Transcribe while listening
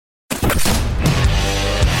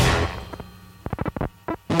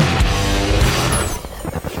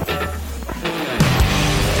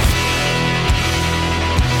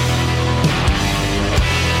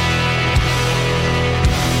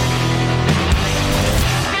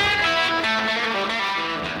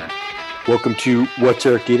Welcome to What's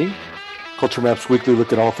Eric Eating, Culture Map's weekly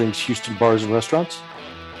look at all things Houston bars and restaurants.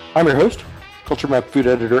 I'm your host, Culture Map food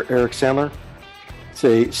editor Eric Sandler. It's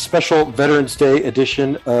a special Veterans Day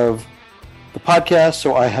edition of the podcast,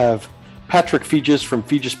 so I have Patrick Feges from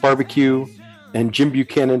Feges BBQ and Jim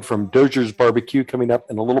Buchanan from Dozier's BBQ coming up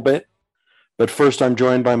in a little bit. But first, I'm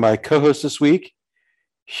joined by my co-host this week.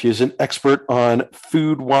 She is an expert on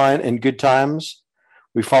food, wine, and good times.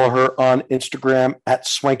 We follow her on Instagram at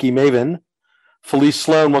Swanky Maven. Felice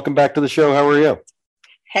Sloan, welcome back to the show. How are you?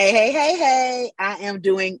 Hey. I am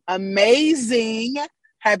doing amazing.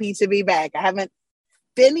 Happy to be back. I haven't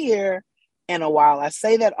been here in a while. I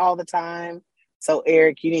say that all the time. So,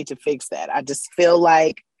 Eric, you need to fix that. I just feel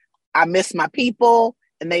like I miss my people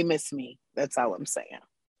and they miss me. That's all I'm saying.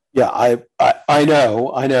 Yeah, I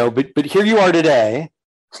know. But here you are today.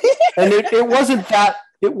 And it wasn't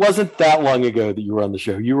that long ago that you were on the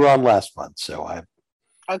show. You were on last month, so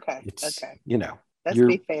Okay. You know, let's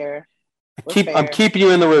be fair. I'm keeping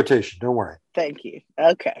you in the rotation. Don't worry. Thank you.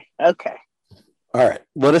 Okay. All right.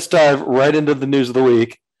 Let us dive right into the news of the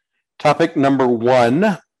week. Topic number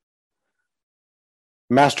 1.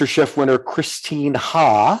 MasterChef winner Christine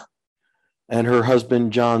Ha and her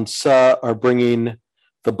husband John Suh are bringing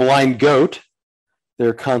the Blind Goat,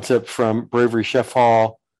 their concept from Bravery Chef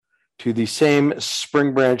Hall, to the same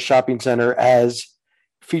Spring Branch shopping center as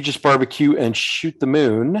Feges BBQ and Shoot the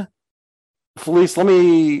Moon. Felice, let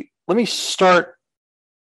me start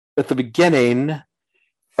at the beginning.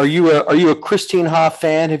 Are you a Christine Ha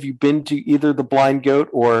fan? Have you been to either the Blind Goat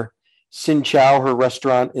or Sin Chow, her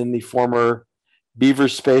restaurant in the former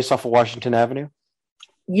Beaver's space off of Washington Avenue?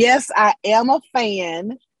 Yes, I am a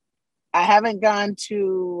fan. I've gone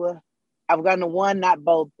to one, not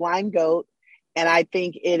both, Blind Goat. And I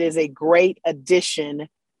think it is a great addition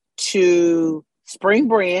to Spring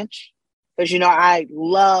Branch because, I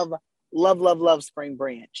love Spring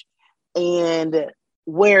Branch. And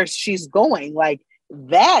where she's going, like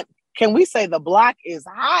that, can we say the block is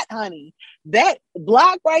hot, honey? That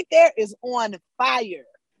block right there is on fire.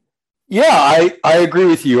 Yeah, I agree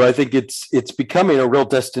with you. I think it's becoming a real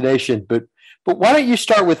destination. But why don't you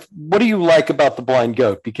start with, what do you like about the Blind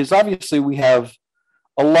Goat? Because obviously we have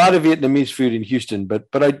a lot of Vietnamese food in Houston, but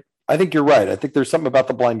I think you're right. I think there's something about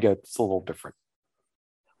the Blind Goat that's a little different.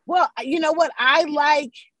 Well, you know what? I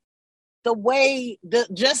like the way the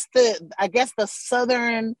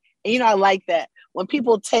Southern, I like that when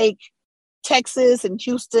people take Texas and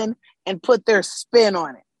Houston and put their spin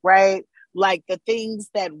on it, right? Like the things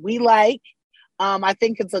that we like. I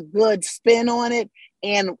think it's a good spin on it.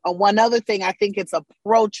 And one other thing, I think it's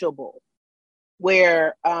approachable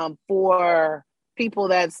where for people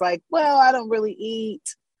that's like, well, I don't really eat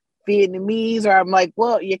Vietnamese, or I'm like,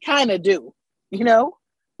 well, you kind of do,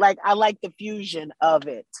 like I like the fusion of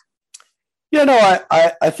it. Yeah, no,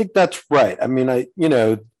 I think that's right. I mean,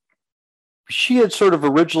 she had sort of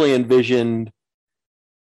originally envisioned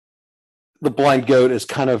the Blind Goat as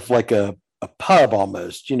kind of like a pub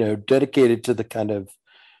almost, dedicated to the kind of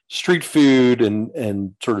street food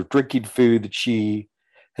and sort of drinking food that she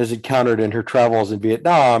has encountered in her travels in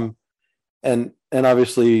Vietnam. And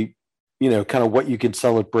obviously, kind of what you can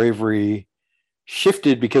sell at Bravery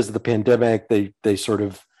shifted because of the pandemic. They sort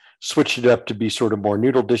of switched it up to be sort of more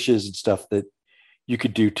noodle dishes and stuff that you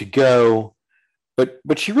could do to go.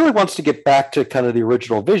 But she really wants to get back to kind of the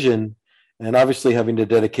original vision. And obviously having a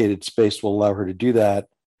dedicated space will allow her to do that.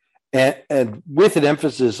 And with an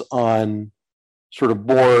emphasis on sort of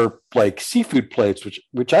more like seafood plates,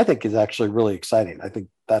 which I think is actually really exciting. I think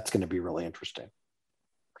that's going to be really interesting.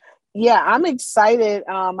 Yeah, I'm excited.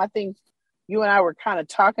 I think you and I were kind of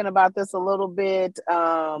talking about this a little bit.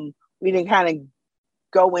 We didn't kind of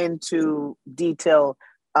go into detail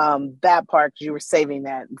that part because you were saving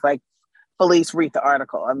that. Like, Felice, read the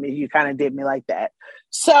article. I mean, you kind of did me like that.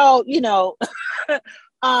 So,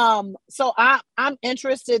 so I'm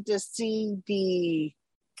interested to see the,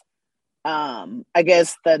 I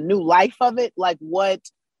guess, the new life of it, like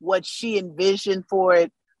what she envisioned for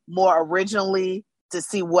it more originally, to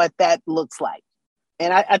see what that looks like.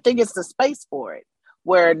 And I think it's the space for it,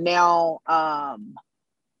 where now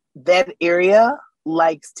that area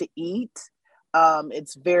likes to eat.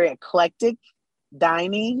 It's very eclectic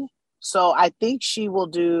dining. So I think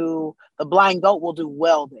the Blind Goat will do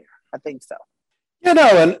well there. I think so. And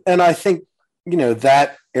I think,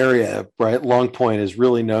 that area, right, Long Point, is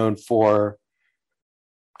really known for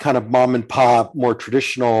kind of mom and pop, more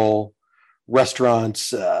traditional restaurants.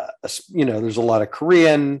 There's a lot of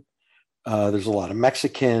Korean, there's a lot of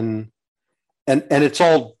Mexican, and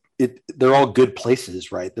they're all good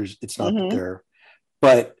places, right? It's not that they're,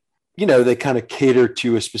 but they kind of cater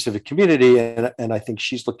to a specific community. And I think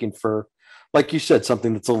she's looking for, like you said,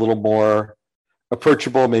 something that's a little more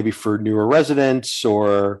approachable, maybe for newer residents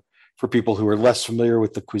or for people who are less familiar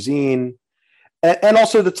with the cuisine. And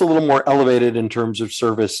also that's a little more elevated in terms of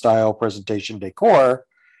service, style, presentation, decor.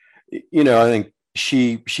 I think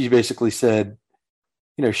she basically said,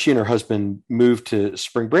 she and her husband moved to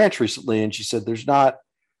Spring Branch recently, and she said there's not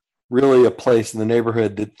really a place in the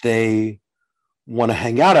neighborhood that they want to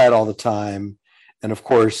hang out at all the time. And of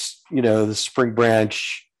course, the Spring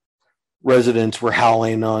Branch residents were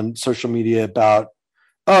howling on social media about,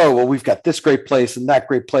 oh, well, we've got this great place and that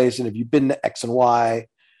great place. And have you been to X and Y?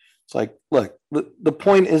 It's like, look, the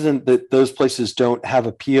point isn't that those places don't have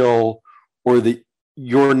appeal or that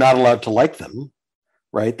you're not allowed to like them,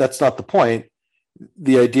 right? That's not the point.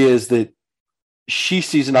 The idea is that she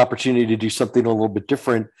sees an opportunity to do something a little bit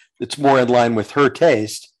different that's more in line with her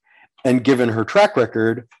taste. And given her track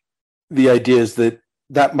record, the idea is that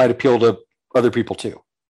that might appeal to other people too.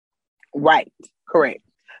 Right. Correct.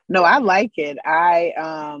 No, I like it. I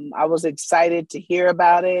was excited to hear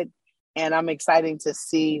about it, and I'm excited to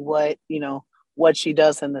see what she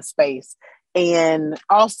does in the space. And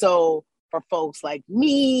also for folks like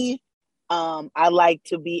me, I like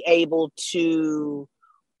to be able to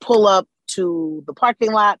pull up to the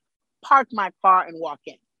parking lot, park my car, and walk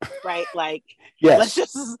in. Right? Like, yes.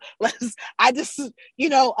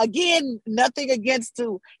 Again, nothing against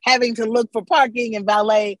having to look for parking and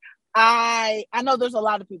valet. I know there's a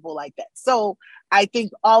lot of people like that. So I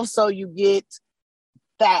think also you get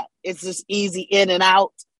that. It's just easy in and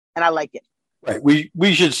out, and I like it. Right.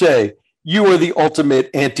 We should say you are the ultimate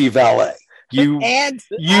anti-valet. You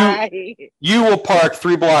will park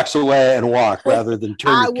 3 blocks away and walk rather than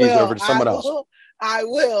turn your keys over to someone else. I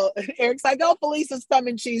will. Eric's like, oh, police is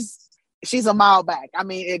coming. She's a mile back. I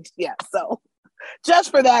mean, so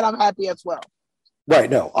just for that, I'm happy as well. Right.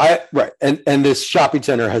 No, right. And this shopping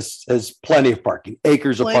center has plenty of parking,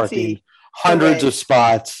 acres of parking, hundreds of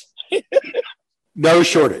spots, no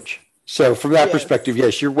shortage. So from that perspective,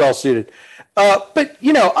 yes, you're well suited. But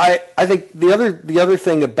I think the other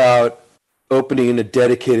thing about opening a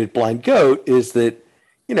dedicated blind goat is that,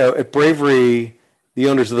 at Bravery, the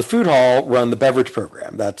owners of the food hall run the beverage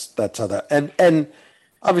program. That's how that, and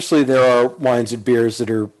obviously there are wines and beers that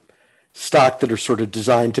are stocked that are sort of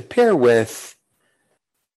designed to pair with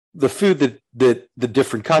the food that the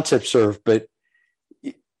different concepts serve, but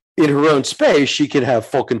in her own space, she can have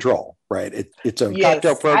full control, right? Its own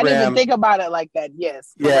cocktail program. I didn't even think about it like that.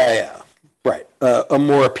 Yes. Yeah. Right. A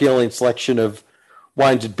more appealing selection of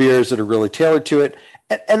wines and beers that are really tailored to it.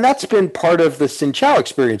 And that's been part of the Sin Chow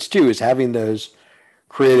experience too, is having those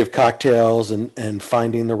creative cocktails and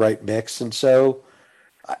finding the right mix. And so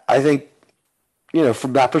I think,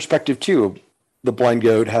 from that perspective too, the Blind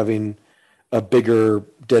Goat having a bigger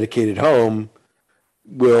dedicated home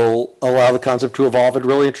will allow the concept to evolve in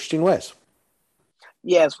really interesting ways.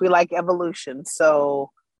 Yes, we like evolution.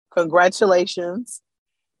 So congratulations.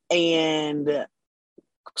 And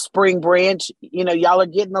Spring Branch, y'all are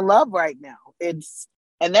getting the love right now. And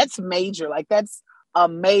that's major. Like, that's a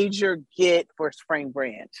major get for Spring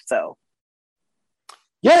Branch. So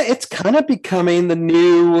yeah, it's kind of becoming the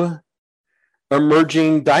new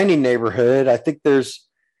emerging dining neighborhood. I think there's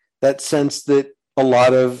that sense that a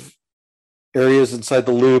lot of areas inside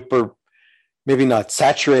the Loop are maybe not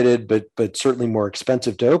saturated, but certainly more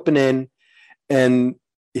expensive to open in. And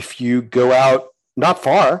if you go out not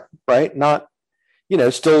far, right, not,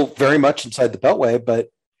 still very much inside the Beltway, but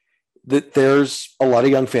that there's a lot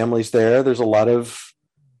of young families there. There's a lot of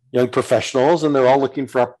young professionals, and they're all looking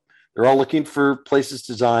for places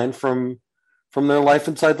designed from their life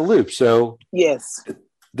inside the Loop. So yes,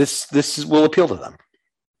 this will appeal to them.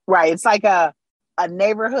 Right. It's like a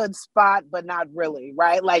neighborhood spot, but not really,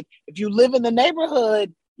 right? Like, if you live in the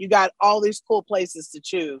neighborhood, you got all these cool places to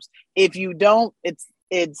choose. If you don't,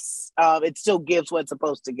 it still gives what it's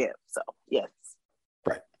supposed to give. So yes.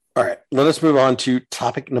 Right. All right. Let us move on to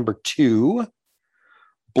topic number 2.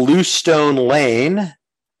 Bluestone Lane,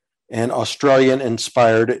 an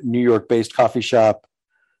Australian-inspired New York-based coffee shop,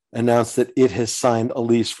 announced that it has signed a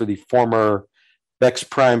lease for the former Bex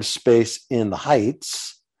Prime space in the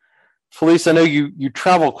Heights. Felice, I know you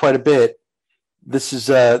travel quite a bit. This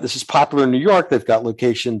is popular in New York. They've got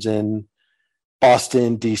locations in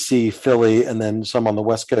Boston, DC, Philly, and then some on the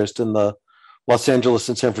West Coast in the Los Angeles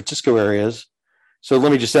and San Francisco areas. So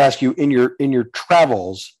let me just ask you, in your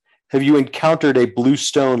travels, have you encountered a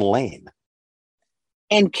Bluestone Lane?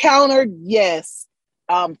 Encountered, yes.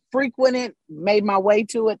 Frequented, made my way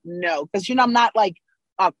to it, no. Because I'm not like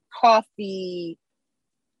a coffee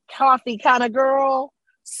kind of girl.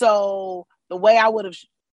 So the way I would have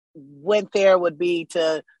went there would be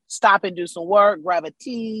to stop and do some work, grab a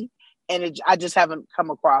tea, and I just haven't come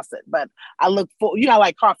across it. But I look for, I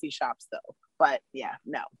like coffee shops though. But yeah,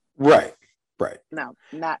 no. Right. No,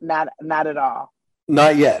 not at all.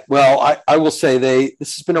 Not yet. Well, I will say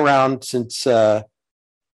this has been around since I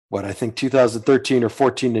think 2013 or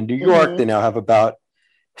 14 in New York. Mm-hmm. They now have about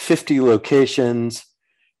 50 locations,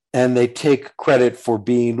 and they take credit for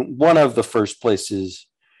being one of the first places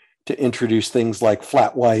to introduce things like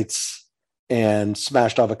flat whites and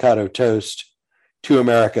smashed avocado toast to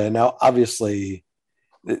America. Now, obviously,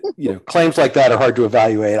 claims like that are hard to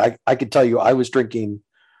evaluate. I can tell you I was drinking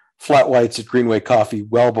flat whites at Greenway Coffee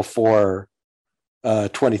well before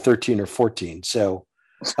 2013 or 14. So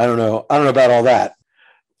I don't know about all that,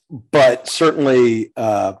 but certainly,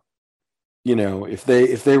 if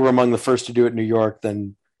they were among the first to do it in New York,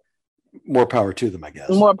 then more power to them, I guess.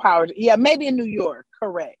 More power. Yeah, maybe in New York.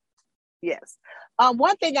 Correct. Yes.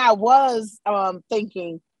 One thing I was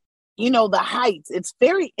thinking, the Heights, it's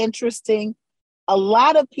very interesting. A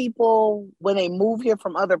lot of people, when they move here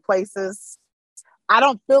from other places, I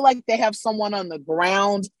don't feel like they have someone on the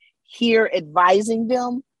ground here advising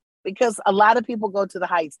them, because a lot of people go to the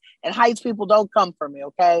Heights, and Heights people don't come for me.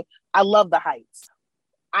 Okay. I love the Heights.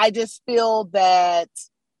 I just feel that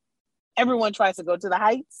everyone tries to go to the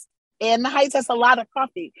Heights, and the Heights has a lot of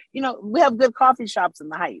coffee. We have good coffee shops in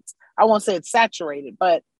the Heights. I won't say it's saturated,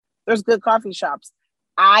 but there's good coffee shops.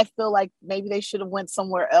 I feel like maybe they should have went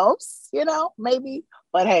somewhere else, maybe,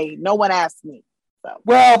 but hey, no one asked me. So.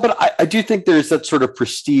 Well, but I do think there's that sort of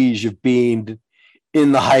prestige of being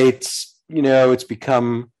in the Heights. It's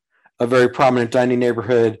become a very prominent dining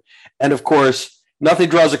neighborhood. And of course, nothing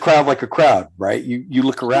draws a crowd like a crowd, right? You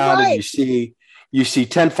look around, right, and you see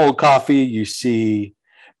Tenfold Coffee, you see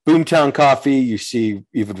Boomtown Coffee, you see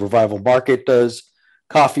even Revival Market does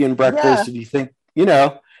coffee and breakfast, and you think,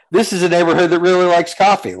 this is a neighborhood that really likes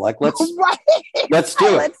coffee. Like, let's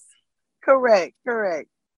do it. Correct.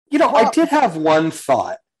 I did have one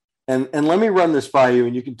thought, and let me run this by you,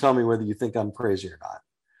 and you can tell me whether you think I'm crazy or not.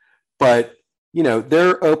 But,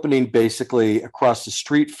 they're opening basically across the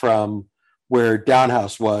street from where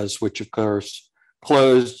Downhouse was, which of course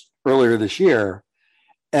closed earlier this year.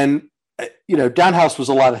 And, Downhouse was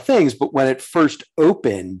a lot of things, but when it first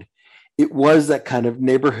opened, it was that kind of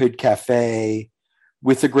neighborhood cafe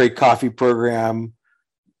with a great coffee program,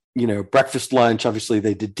 breakfast, lunch. Obviously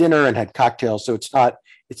they did dinner and had cocktails. So it's not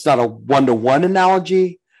a one-to-one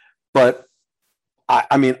analogy, but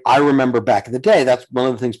I remember back in the day, that's one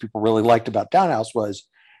of the things people really liked about Downhouse was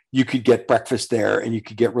you could get breakfast there and you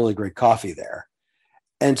could get really great coffee there.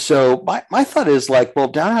 And so my thought is like, well,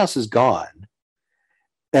 Downhouse is gone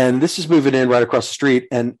and this is moving in right across the street.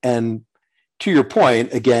 And to your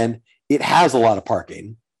point, again, it has a lot of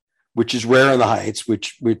parking, which is rare in the Heights,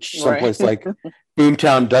 which someplace right. like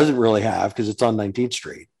Boomtown doesn't really have because it's on 19th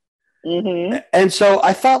Street. Mm-hmm. And so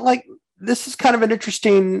I thought like, this is kind of an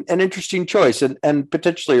interesting choice and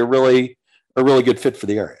potentially a really good fit for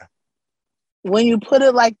the area. When you put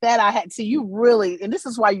it like that, and this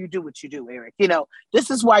is why you do what you do, Eric.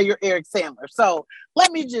 This is why you're Eric Sandler. So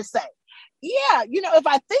let me just say, yeah, if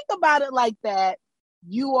I think about it like that,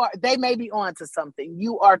 they may be onto something.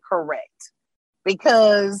 You are correct.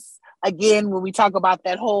 Because again, when we talk about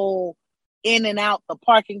that whole in and out, the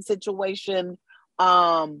parking situation,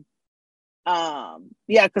 because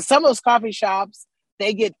some of those coffee shops,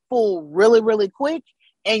 they get full really, really quick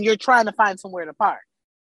and you're trying to find somewhere to park.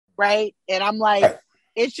 Right. And I'm like,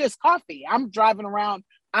 it's just coffee. I'm driving around.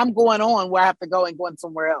 I'm going on where I have to go and going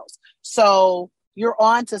somewhere else. So you're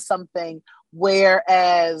on to something.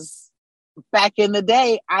 Whereas back in the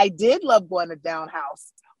day, I did love going to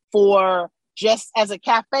Downhouse for just as a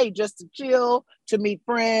cafe, just to chill, to meet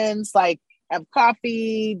friends, like have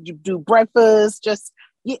coffee, do breakfast,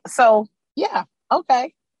 so yeah,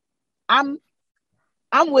 okay. I'm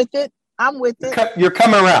with it. You're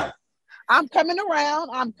coming around. I'm coming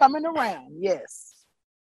around. Yes.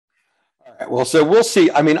 All right. Well, so we'll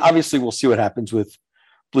see. I mean, obviously we'll see what happens with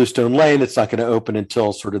Bluestone Lane. It's not going to open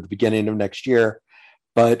until sort of the beginning of next year,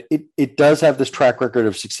 but it does have this track record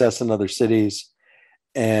of success in other cities.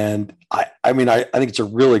 And I think it's a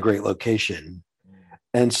really great location.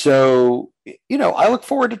 And so, I look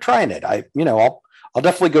forward to trying it. I'll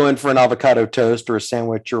definitely go in for an avocado toast or a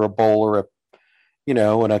sandwich or a bowl or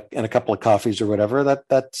and a couple of coffees or whatever.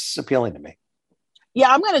 That's appealing to me.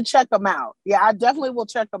 Yeah, I'm going to check them out. Yeah, I definitely will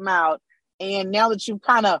check them out. And now that you've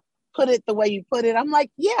kind of put it the way you put it, I'm like,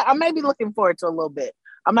 yeah, I may be looking forward to a little bit.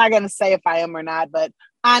 I'm not going to say if I am or not, but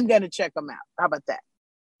I'm going to check them out. How about that?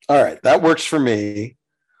 All right. That works for me.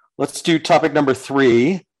 Let's do topic number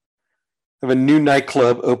 3. I have a new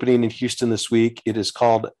nightclub opening in Houston this week. It is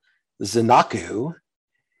called Zanaku.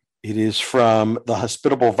 It is from the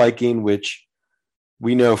Hospitable Viking, which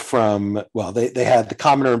we know from, well, they had the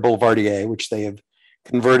Commoner and Boulevardier, which they have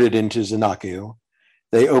converted into Zanaku.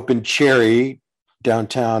 They opened Cherry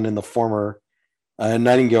downtown in the former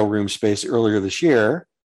Nightingale Room space earlier this year.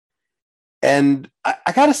 And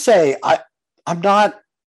I got to say, I'm not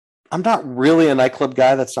really a nightclub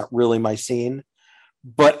guy. That's not really my scene.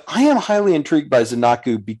 But I am highly intrigued by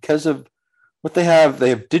Zanaku because of what they have. They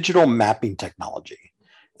have digital mapping technology.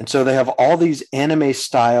 And so they have all these anime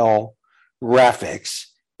style graphics,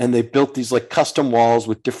 and they built these like custom walls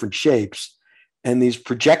with different shapes. And these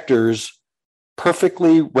projectors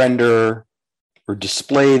perfectly render or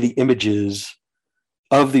display the images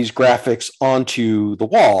of these graphics onto the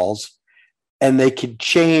walls, and they can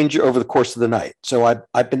change over the course of the night. So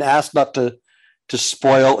I've been asked not to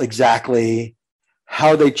spoil exactly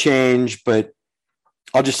how they change, but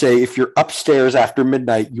I'll just say if you're upstairs after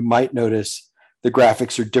midnight, you might notice the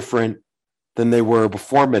graphics are different than they were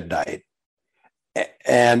before midnight.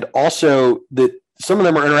 And also that some of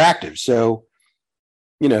them are interactive. So,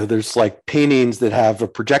 there's like paintings that have a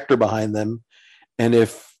projector behind them. And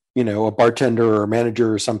if, a bartender or a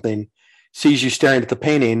manager or something sees you staring at the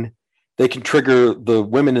painting, they can trigger the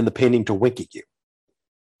women in the painting to wink at you,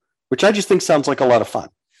 which I just think sounds like a lot of fun.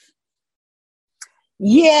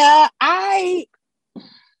 Yeah,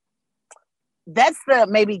 that's the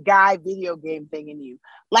maybe guy video game thing in you.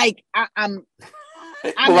 Like I'm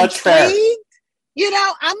well, that's intrigued.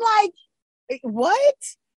 Fair. I'm like, what?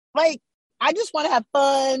 Like, I just want to have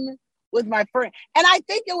fun with my friend, and I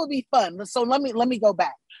think it would be fun. So let me go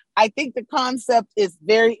back. I think the concept is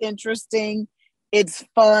very interesting. It's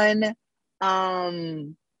fun.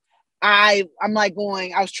 I'm like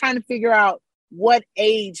going. I was trying to figure out what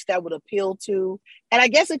age that would appeal to, and I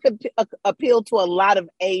guess it could appeal to a lot of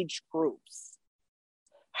age groups.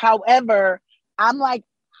 However, I'm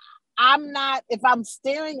not, if I'm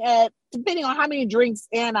staring at, depending on how many drinks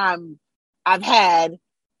I've had,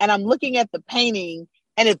 and I'm looking at the painting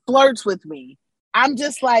and it flirts with me, I'm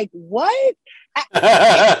just like, what?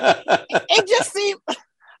 It just seemed,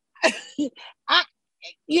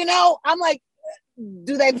 I'm like,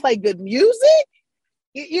 do they play good music?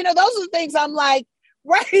 Those are the things I'm like,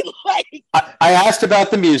 right? Like, I asked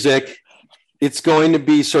about the music. It's going to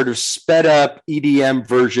be sort of sped up EDM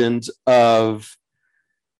versions of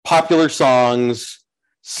popular songs,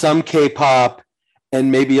 some K-pop,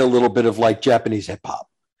 and maybe a little bit of like Japanese hip hop,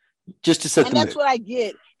 just to set the mood. And that's what I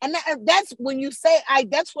get. And that's when you say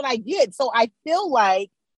that's what I get. So I feel like,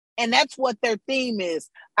 and that's what their theme is.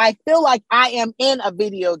 I feel like I am in a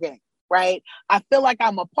video game, right? I feel like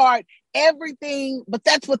I'm a part, everything, but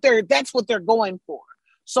that's what they're going for.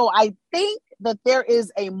 So I think that there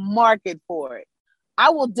is a market for it.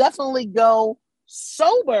 I will definitely go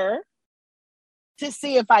sober to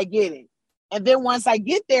see if I get it. And then once I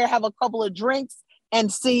get there, have a couple of drinks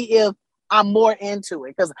and see if I'm more into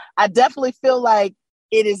it. Because I definitely feel like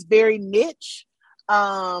it is very niche.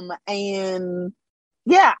 And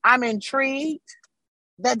yeah, I'm intrigued.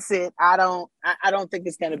 That's it. I don't think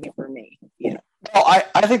it's going to be for me. Well,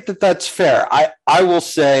 I think that's fair. I will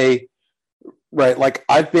say, right, like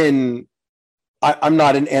I'm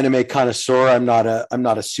not an anime connoisseur. I'm not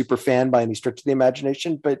a super fan by any stretch of the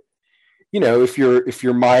imagination, but if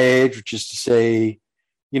you're my age, which is to say,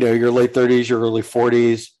 your late 30s, your early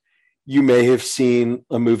 40s, you may have seen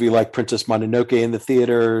a movie like Princess Mononoke in the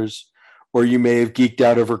theaters, or you may have geeked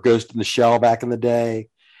out over Ghost in the Shell back in the day.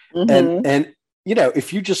 Mm-hmm. And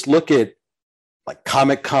if you just look at like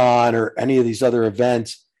Comic-Con or any of these other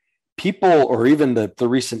events, people, or even the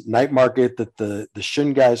recent night market that the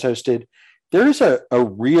Shun guys hosted, there's a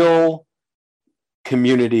real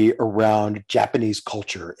community around Japanese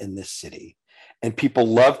culture in this city. And people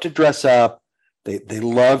love to dress up. They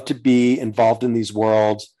love to be involved in these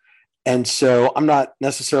worlds. And so I'm not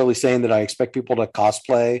necessarily saying that I expect people to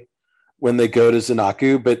cosplay when they go to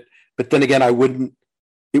Zanaku, but then again,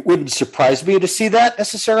 it wouldn't surprise me to see that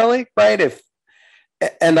necessarily, right?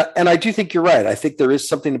 And I do think you're right. I think there is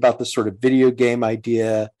something about this sort of video game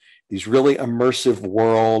idea, these really immersive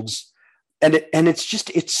worlds, and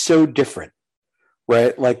it's so different,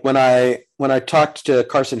 right? Like when I talked to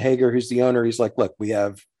Carson Hager, who's the owner, he's like, look, we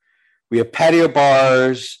have patio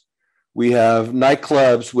bars, we have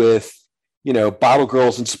nightclubs with, bottle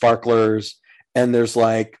girls and sparklers, and there's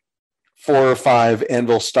like 4 or 5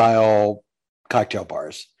 Anvil style cocktail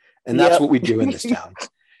bars. And that's what we do in this town.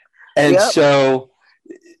 And so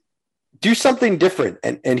do something different.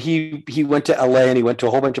 And he went to LA and he went to a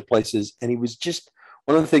whole bunch of places, and he was just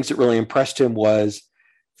one of the things that really impressed him was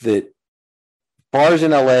that bars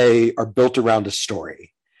in LA are built around a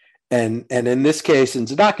story. And in this case, in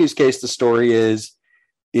Zadaki's case, the story is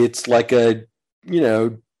it's like a,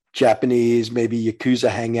 Japanese, maybe Yakuza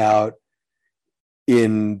hangout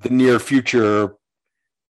in the near future.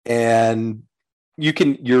 And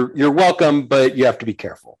you're welcome, but you have to be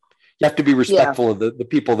careful. You have to be respectful of the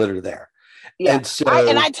people that are there. Yeah. And so,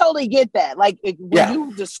 I totally get that. Like when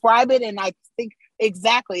you describe it, and I think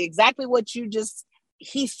exactly what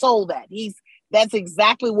he sold that. That's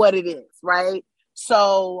exactly what it is. Right.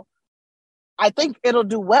 So I think it'll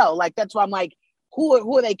do well. Like, that's why I'm like, who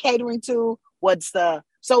are they catering to?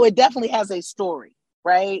 So it definitely has a story.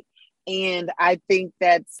 Right. And I think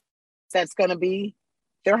that's going to be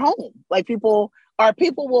their home. Like people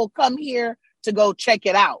will come here to go check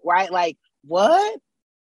it out. Right. Like, what?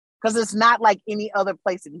 Because it's not like any other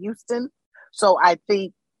place in Houston. So I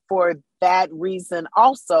think for that reason,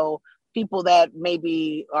 also people that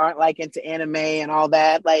maybe aren't like into anime and all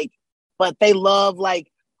that, like, but they love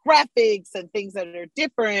like graphics and things that are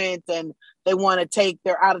different, and they want to take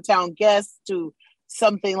their out of town guests to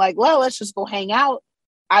something like, well, let's just go hang out.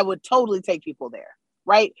 I would totally take people there,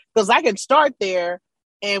 right? Because I can start there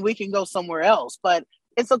and we can go somewhere else. But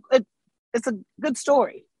it's a good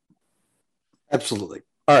story. Absolutely.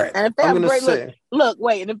 All right. And if they have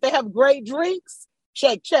great and if they have great drinks,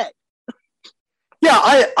 check. Yeah,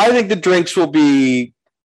 I think the drinks will be.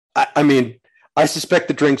 I mean, I suspect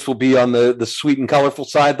the drinks will be on the sweet and colorful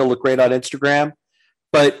side. They'll look great on Instagram,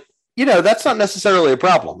 but that's not necessarily a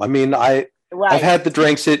problem. I mean, I've had the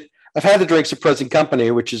drinks at Present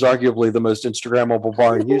Company, which is arguably the most Instagrammable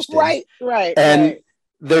bar in Houston. Right. And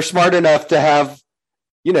they're smart enough to have,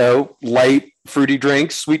 light, fruity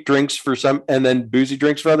drinks, sweet drinks for some, and then boozy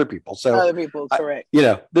drinks for other people. So other people, correct.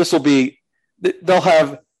 This will be, they'll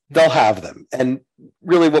have them. And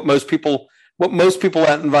really what most people in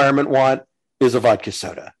that environment want is a vodka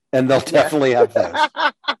soda, and they'll definitely have those.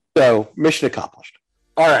 So mission accomplished.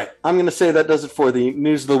 All right. I'm going to say that does it for the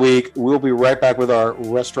news of the week. We'll be right back with our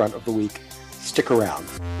restaurant of the week. Stick around.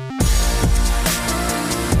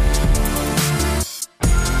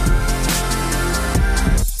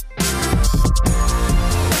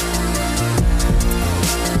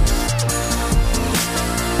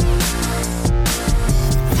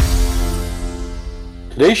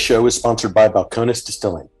 Today's show is sponsored by Balcones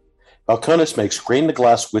Distilling. Balcones makes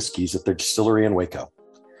grain-to-glass whiskeys at their distillery in Waco.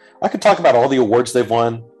 I could talk about all the awards they've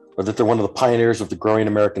won, or that they're one of the pioneers of the growing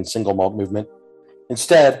American single malt movement.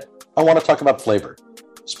 Instead, I want to talk about flavor,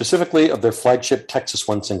 specifically of their flagship Texas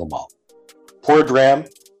One single malt. Pour a dram,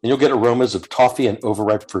 and you'll get aromas of toffee and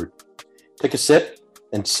overripe fruit. Take a sip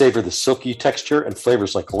and savor the silky texture and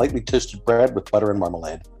flavors like lightly toasted bread with butter and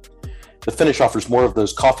marmalade. The finish offers more of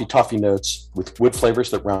those coffee toffee notes with wood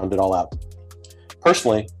flavors that round it all out.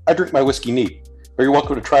 Personally, I drink my whiskey neat, but you're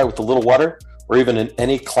welcome to try it with a little water or even in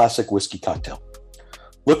any classic whiskey cocktail.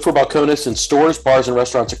 Look for Balcones in stores, bars, and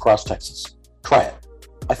restaurants across Texas. Try it.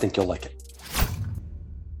 I think you'll like it.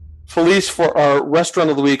 Felice, for our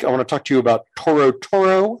restaurant of the week, I want to talk to you about Toro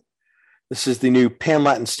Toro. This is the new Pan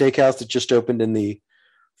Latin steakhouse that just opened in the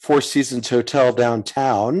Four Seasons Hotel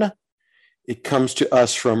downtown. It comes to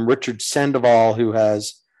us from Richard Sandoval, who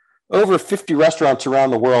has over 50 restaurants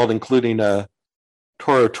around the world, including a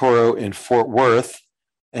Toro Toro in Fort Worth,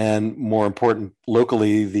 and more important,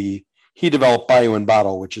 locally, he developed Bayou and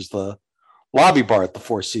Bottle, which is the lobby bar at the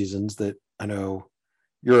Four Seasons that I know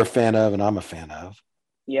you're a fan of and I'm a fan of.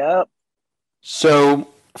 Yep. So,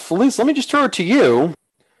 Felice, let me just throw it to you.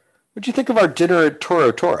 What'd you think of our dinner at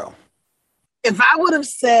Toro Toro? If I would have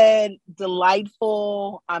said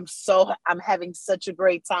delightful, I'm having such a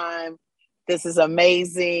great time. This is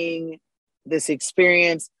amazing. This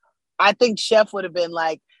experience. I think Chef would have been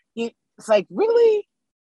like, it's like, really?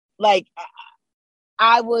 Like,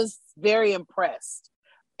 I was very impressed.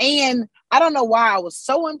 And I don't know why I was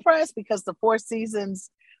so impressed, because the Four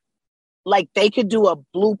Seasons, like, they could do a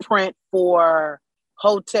blueprint for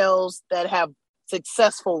hotels that have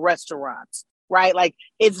successful restaurants, right? Like,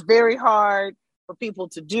 it's very hard for people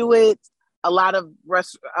to do it. A lot of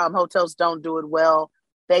hotels don't do it well.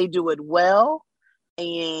 They do it well.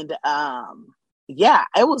 And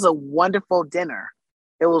it was a wonderful dinner.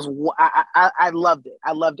 It was, I loved it.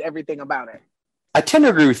 I loved everything about it. I tend to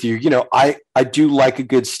agree with you. I do like a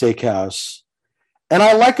good steakhouse, and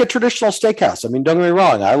I like a traditional steakhouse. I mean, don't get me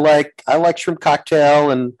wrong. I like shrimp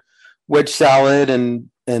cocktail and wedge salad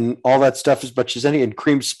and all that stuff as much as and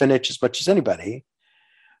creamed spinach as much as anybody.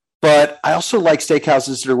 But I also like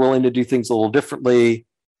steakhouses that are willing to do things a little differently.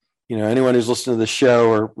 Anyone who's listened to the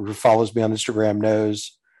show or who follows me on Instagram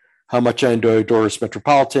knows how much I enjoy Doris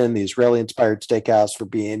Metropolitan, the Israeli-inspired steakhouse, for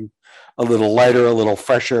being a little lighter, a little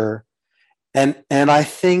fresher. And I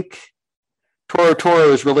think Toro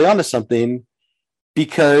Toro is really onto something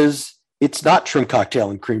because it's not shrimp cocktail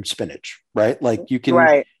and cream spinach, right? Like you can,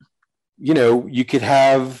 right. You could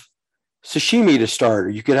have sashimi to start, or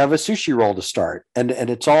you could have a sushi roll to start, and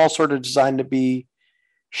it's all sort of designed to be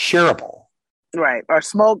shareable. Right. Or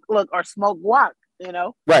smoke guac,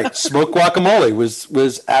 Right. Smoked guacamole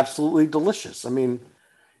was absolutely delicious. I mean,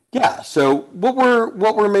 yeah. So what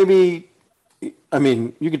were maybe, I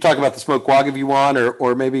mean, you could talk about the smoked guac if you want,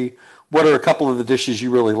 or maybe what are a couple of the dishes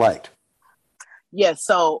you really liked? Yeah,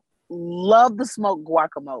 so love the smoked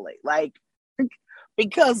guacamole. Like,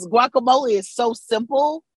 because guacamole is so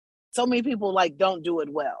simple, so many people like don't do it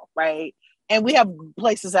well, right? And we have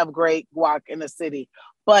places have great guac in the city,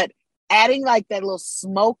 but adding like that little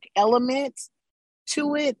smoke element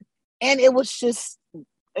to it, and it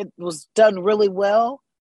was done really well.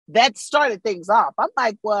 That started things off. I'm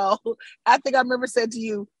like, well, I think I remember saying to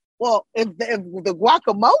you, well, if the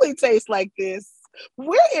guacamole tastes like this,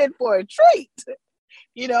 we're in for a treat,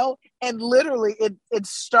 and literally it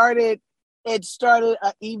started an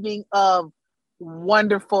evening of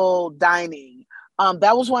wonderful dining.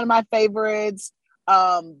 That was one of my favorites.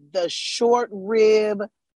 The short rib,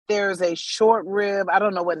 there's a short rib, I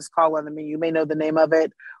don't know what it's called on the menu, you may know the name of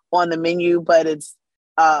it on the menu, but it's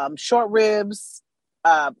short ribs,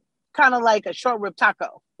 kind of like a short rib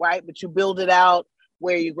taco, right? But you build it out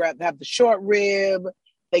where you have the short rib.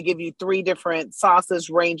 They give you 3 different sauces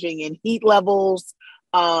ranging in heat levels.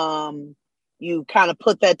 You kind of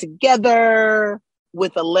put that together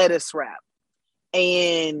with a lettuce wrap.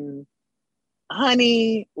 And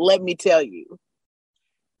honey, let me tell you,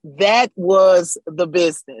 that was the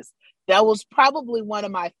business. That was probably one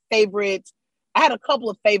of my favorites. I had a couple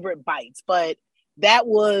of favorite bites, but that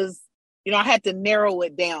was, I had to narrow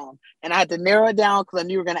it down. And I had to narrow it down because I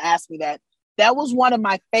knew you were going to ask me that. That was one of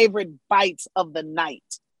my favorite bites of the night.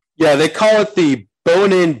 Yeah, they call it the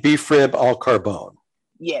bone-in beef rib au carbone.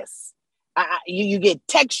 Yes. You get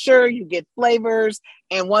texture, you get flavors.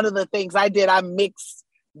 And one of the things I did, I mixed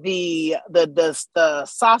the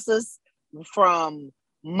sauces from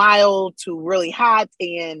mild to really hot.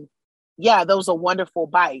 And yeah, that was a wonderful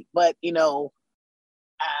bite. But,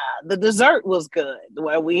 the dessert was good,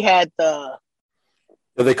 where we had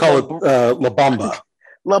They call it La Bamba.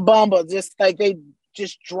 La Bamba, just like they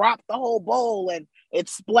just dropped the whole bowl and it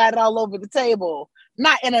splattered all over the table.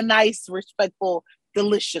 Not in a nice, respectful,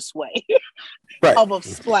 delicious way Right. of a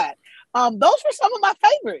splat. Those were some of my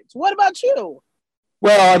favorites. What about you?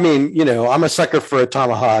 Well, I mean, I'm a sucker for a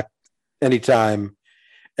tomahawk anytime.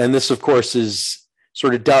 And this, of course, is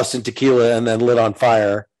sort of doused in tequila and then lit on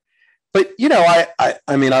fire. But,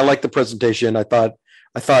 I mean, I like the presentation. I thought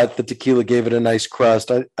the tequila gave it a nice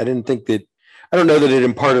crust. I didn't think that, I don't know that it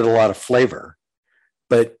imparted a lot of flavor.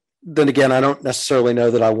 But then again, I don't necessarily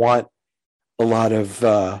know that I want a lot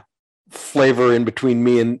of flavor in between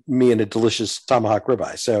me and a delicious tomahawk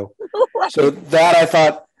ribeye. So, Right. so that I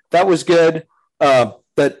thought that was good.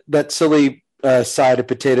 That silly side of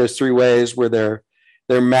potatoes 3 ways where they're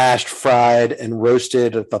mashed, fried, and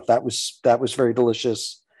roasted. I thought that was very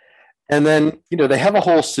delicious. And then they have a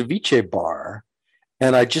whole ceviche bar,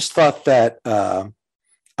 and I just thought that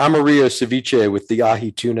Amarillo ceviche with the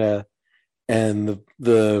ahi tuna and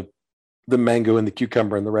the mango and the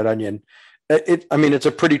cucumber and the red onion. I mean, it's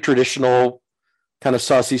a pretty traditional kind of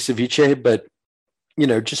saucy ceviche, but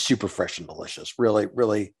just super fresh and delicious. Really,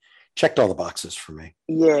 really checked all the boxes for me.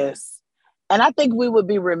 Yes. And I think we would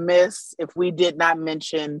be remiss if we did not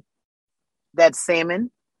mention that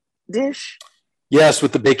salmon dish. Yes,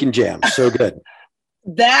 with the bacon jam. So good.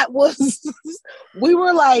 That was, we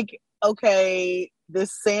were like, okay,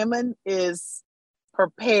 this salmon is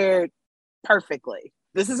prepared perfectly.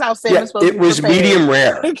 This is how salmon's supposed to be prepared. It was medium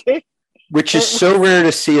rare, Okay. which is so rare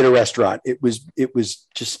to see at a restaurant. It was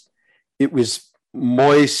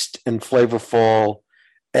moist and flavorful.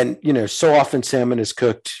 And, so often salmon is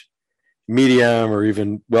cooked medium or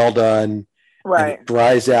even well done. Right. And it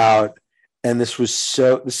dries out. And this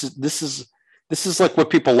is like what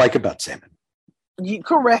people like about salmon.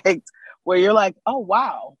 Correct. Where you're like, oh,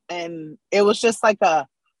 wow. And it was just like a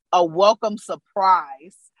welcome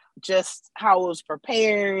surprise, just how it was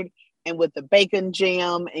prepared and with the bacon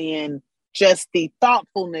jam and just the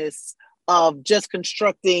thoughtfulness of just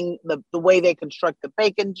constructing the way they construct the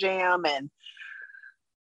bacon jam. And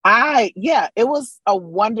it was a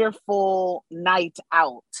wonderful night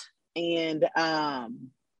out. And I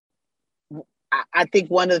think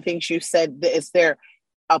one of the things you said is there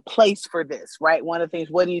a place for this, right? One of the things,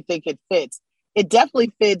 what do you think it fits? it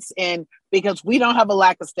definitely fits in because we don't have a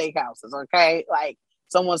lack of steakhouses. Okay, like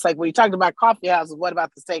someone's like, well, you talked about coffee houses. What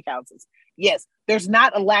about the steakhouses? Yes, there's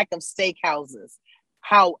not a lack of steakhouses.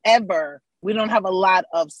 However, we don't have a lot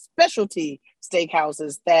of specialty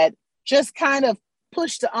steakhouses that just kind of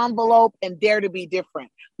push the envelope and dare to be different,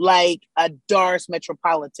 like a Dar's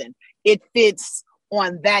Metropolitan. It fits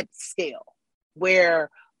on that scale where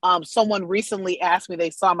someone recently asked me, they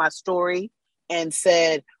saw my story and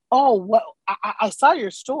said, oh, well, I saw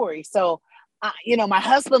your story. So, my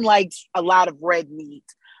husband likes a lot of red meat.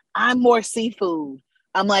 I'm more seafood.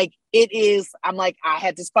 I'm like, I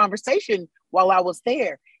had this conversation while I was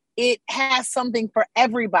there. It has something for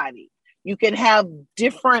everybody. You can have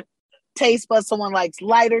different taste buds. Someone likes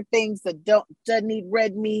lighter things that doesn't need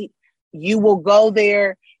red meat. You will go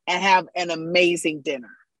there and have an amazing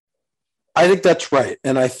dinner. I think that's right.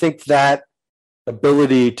 And I think that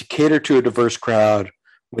ability to cater to a diverse crowd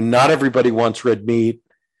when not everybody wants red meat,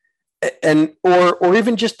 and or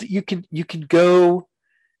even just you could go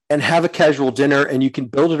and have a casual dinner and you can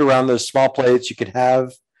build it around those small plates. You could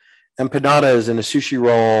have empanadas and a sushi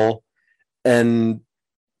roll and,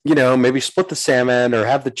 maybe split the salmon or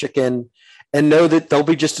have the chicken and know that they'll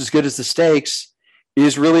be just as good as the steaks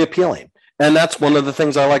is really appealing. And that's one of the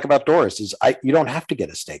things I like about Doris is you don't have to get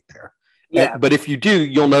a steak there. Yeah. But if you do,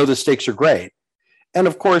 you'll know the steaks are great. And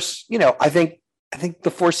of course, I think the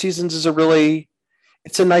Four Seasons is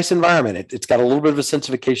it's a nice environment. It's got a little bit of a sense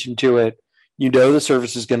of vacation to it. The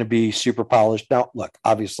service is going to be super polished. Now, look,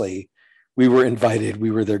 obviously we were invited. We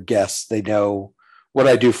were their guests. They know what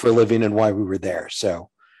I do for a living and why we were there. So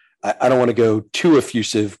I don't want to go too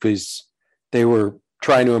effusive because they were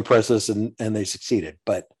trying to impress us and they succeeded.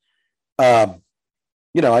 But, I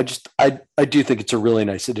do think it's a really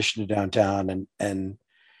nice addition to downtown and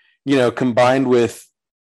combined with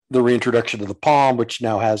the reintroduction of the Palm, which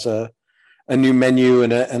now has a new menu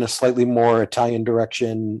and a slightly more Italian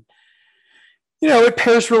direction. It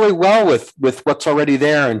pairs really well with what's already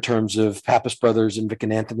there in terms of Pappas Brothers and Vic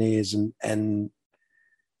and Anthony's. And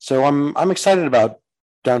so I'm excited about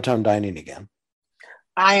downtown dining again.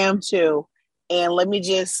 I am too. And let me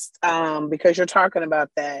just, because you're talking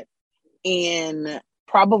about that, in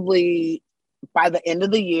probably by the end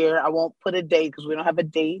of the year, I won't put a date because we don't have a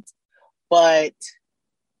date, but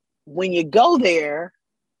when you go there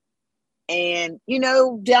and,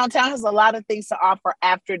 downtown has a lot of things to offer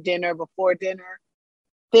after dinner, before dinner,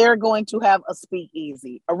 they're going to have a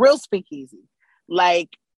speakeasy, a real speakeasy.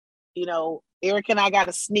 Like, Eric and I got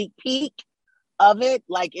a sneak peek of it.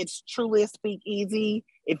 Like, it's truly a speakeasy.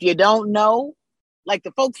 If you don't know, like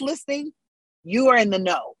the folks listening, you are in the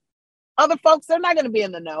know. Other folks, they're not going to be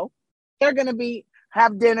in the know. They're going to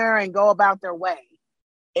have dinner and go about their way.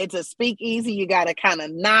 It's a speakeasy. You got to kind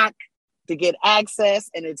of knock to get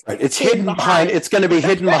access, and it's right. It's hidden behind. It's going to be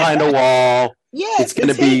hidden behind a wall. Yeah, it's going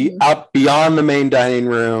to be out beyond the main dining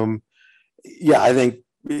room. Yeah, I think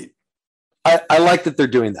I like that they're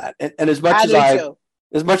doing that. And as much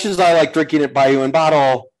as I like drinking at Bayou and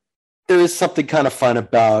Bottle, there is something kind of fun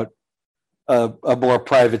about a more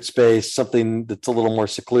private space, something that's a little more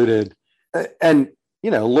secluded. And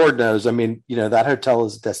Lord knows, that hotel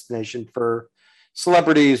is a destination for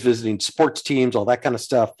celebrities visiting sports teams, all that kind of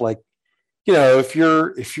stuff. Like, if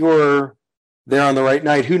you're there on the right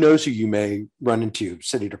night, who knows who you may run into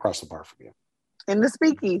sitting across the bar from you. In the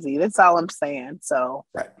speakeasy, that's all I'm saying. So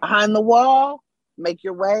right. Behind the wall, make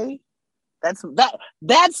your way. That's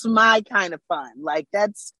my kind of fun. Like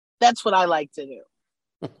that's what I like to do.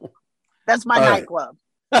 That's my nightclub.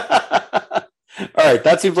 All right,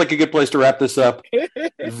 that seems like a good place to wrap this up.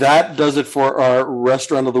 That does it for our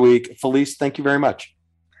restaurant of the week. Felice, thank you very much.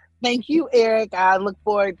 Thank you, Eric. I look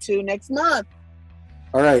forward to next month.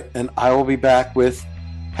 All right, and I will be back with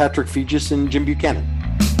Patrick Feges and Jim Buchanan.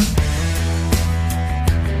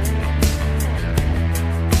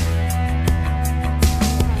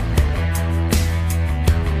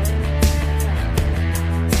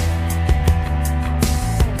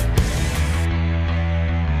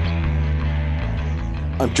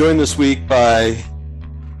 I'm joined this week by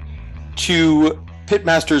two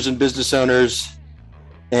pitmasters and business owners,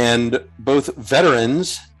 and both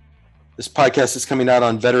veterans. This podcast is coming out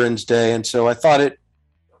on Veterans Day, and so I thought it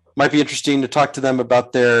might be interesting to talk to them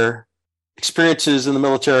about their experiences in the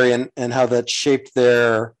military and how that shaped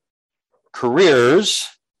their careers.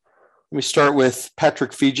 Let me start with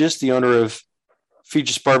Patrick Feges, the owner of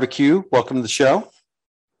Feges Barbecue. Welcome to the show.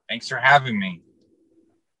 Thanks for having me.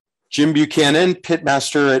 Jim Buchanan,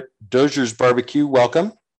 pitmaster at Dozier's Barbecue.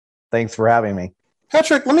 Welcome. Thanks for having me.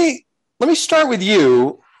 Patrick, let me start with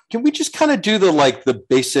you. Can we just kind of do the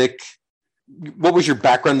basic what was your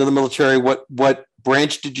background in the military? What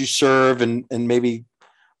branch did you serve, and maybe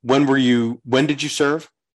when did you serve?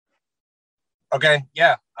 Okay,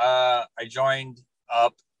 yeah. I joined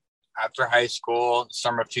up after high school,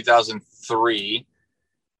 summer of 2003.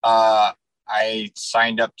 I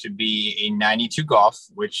signed up to be a 92 golf,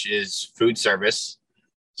 which is food service.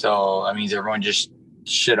 So that means everyone just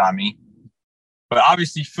shit on me. But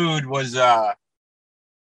obviously food was what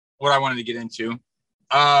I wanted to get into.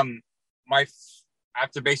 My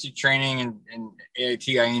After basic training and AIT,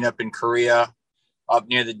 I ended up in Korea, up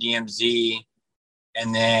near the DMZ.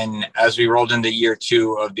 And then as we rolled into year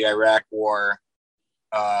 2 of the Iraq war,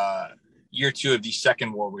 year 2 of the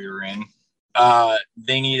second war we were in,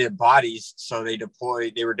 they needed bodies. So they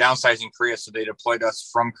were downsizing Korea. So they deployed us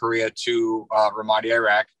from Korea to Ramadi,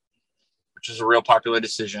 Iraq, which is a real popular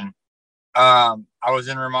decision. I was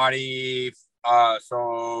in Ramadi.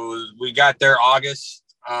 So we got there August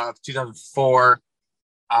of 2004.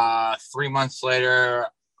 3 months later,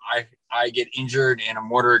 I get injured in a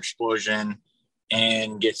mortar explosion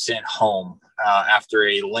and get sent home after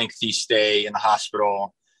a lengthy stay in the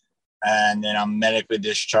hospital. And then I'm medically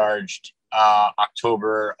discharged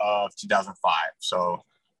October of 2005. So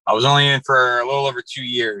I was only in for a little over 2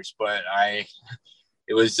 years, but I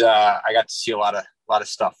got to see a lot of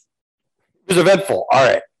stuff. It was eventful. All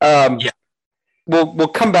right. Yeah. We'll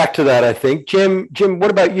come back to that, I think. Jim, what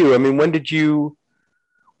about you? I mean, when did you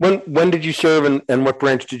serve, and what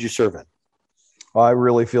branch did you serve in? Well, I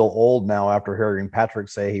really feel old now after hearing Patrick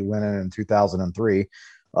say he went in 2003.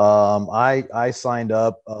 I signed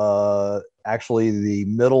up actually the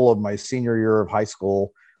middle of my senior year of high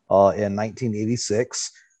school in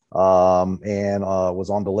 1986, and was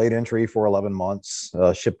on delayed entry for 11 months,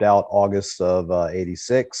 shipped out August of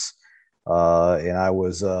 86. And I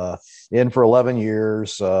was in for 11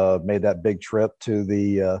 years, made that big trip to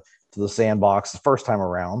the sandbox the first time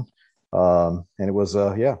around. And it was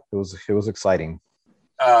exciting.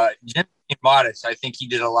 Jim modest. I think he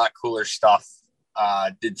did a lot cooler stuff.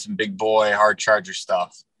 Did some big boy hard charger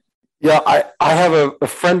stuff. Yeah, I have a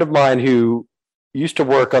friend of mine who used to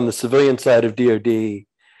work on the civilian side of DoD,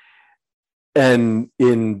 and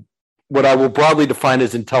in what I will broadly define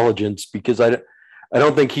as intelligence, because I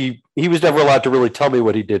don't think he was never allowed to really tell me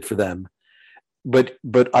what he did for them. But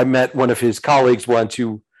I met one of his colleagues once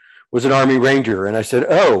who was an Army Ranger, and I said,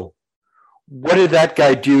 "Oh, what did that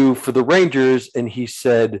guy do for the Rangers?" And he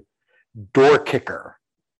said, "Door kicker."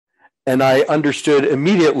 And I understood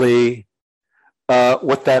immediately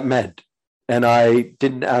what that meant. And I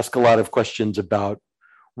didn't ask a lot of questions about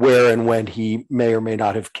where and when he may or may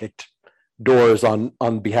not have kicked doors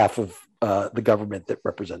on behalf of the government that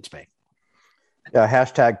represents me. Yeah,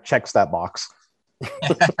 hashtag checks that box.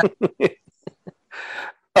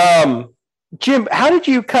 Jim, how did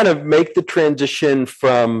you kind of make the transition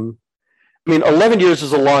from, 11 years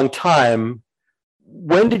is a long time.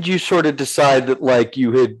 When did you sort of decide that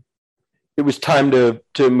it was time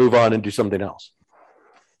to move on and do something else?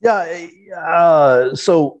 Yeah.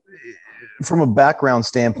 So from a background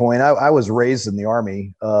standpoint, I was raised in the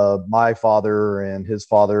Army. My father and his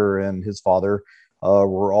father and his father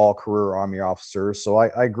were all career Army officers. So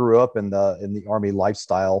I grew up in the Army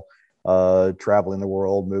lifestyle, traveling the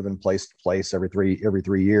world, moving place to place every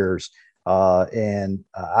 3 years. And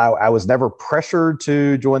I was never pressured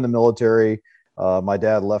to join the military. My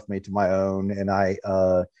dad left me to my own, and I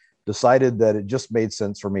decided that it just made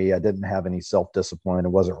sense for me. I didn't have any self-discipline. I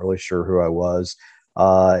wasn't really sure who I was.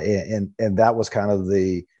 And that was kind of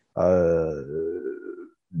the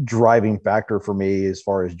driving factor for me as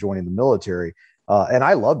far as joining the military. And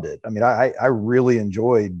I loved it. I mean, I really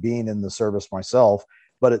enjoyed being in the service myself.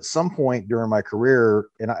 But at some point during my career,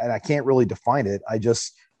 and I can't really define it, I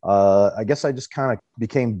guess I just kind of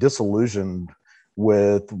became disillusioned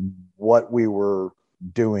with what we were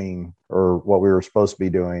doing or what we were supposed to be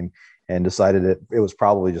doing, and decided it was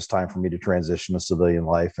probably just time for me to transition to civilian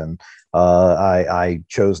life. And I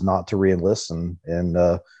chose not to re-enlist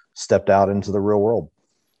and stepped out into the real world.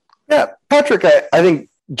 Yeah, Patrick, I think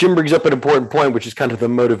Jim brings up an important point, which is kind of the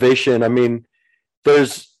motivation. I mean,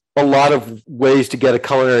 there's a lot of ways to get a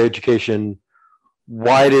culinary education.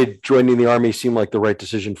 Why did joining the Army seem like the right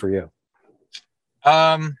decision for you?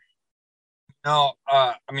 No,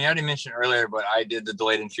 I already mentioned earlier, but I did the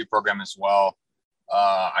delayed entry program as well.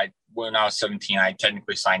 When I was 17, I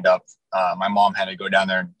technically signed up. My mom had to go down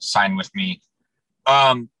there and sign with me.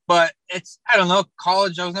 But I don't know,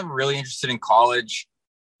 college, I was never really interested in college.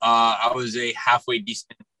 I was a halfway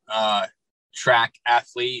decent track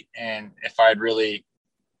athlete, and if I'd really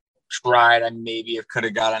tried, I maybe could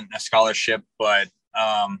have gotten a scholarship, but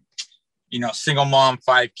single mom,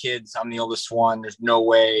 5 kids. I'm the oldest one. There's no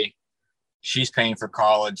way she's paying for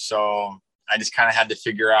college. So I just kind of had to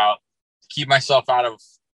figure out, keep myself out of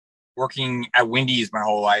working at Wendy's my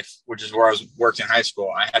whole life, which is where I worked in high school.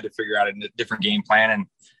 I had to figure out a different game plan. And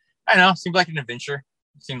I don't know, it seemed like an adventure.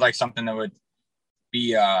 It seemed like something that would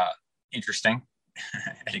be interesting.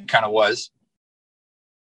 And it kind of was.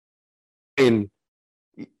 And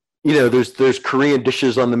there's Korean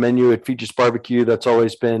dishes on the menu at Feges BBQ. That's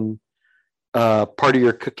always been part of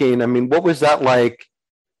your cooking. I mean, what was that like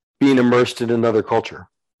being immersed in another culture?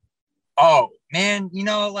 Oh man,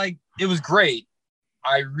 it was great.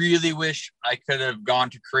 I really wish I could have gone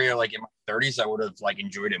to Korea like in my 30s. I would have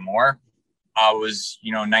enjoyed it more. I was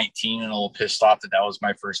 19 and a little pissed off that was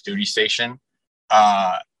my first duty station.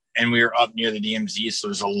 And we were up near the DMZ, so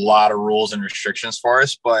there's a lot of rules and restrictions for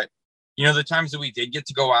us. But the times that we did get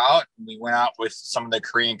to go out, we went out with some of the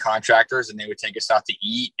Korean contractors and they would take us out to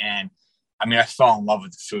eat. And I fell in love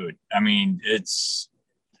with the food.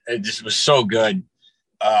 It just was so good.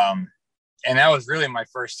 And that was really my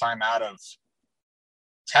first time out of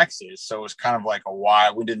Texas. So it was kind of like a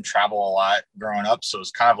wild, we didn't travel a lot growing up. So it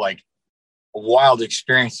was kind of like a wild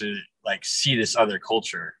experience to see this other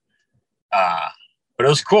culture. But it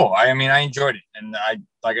was cool. I enjoyed it. And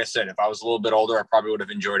like I said, if I was a little bit older, I probably would have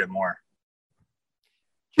enjoyed it more.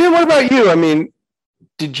 Yeah. What about you?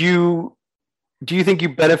 Do you think you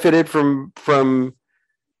benefited from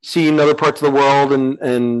seeing other parts of the world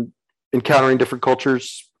and encountering different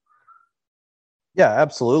cultures? Yeah,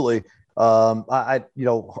 absolutely. Going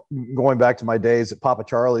back to my days at Papa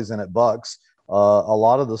Charlie's and at Buck's, a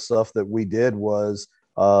lot of the stuff that we did was,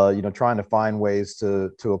 trying to find ways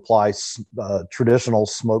to apply traditional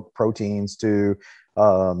smoked proteins to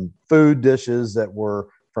food dishes that were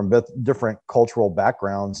from different cultural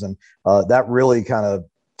backgrounds. And that really kind of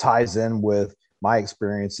ties in with my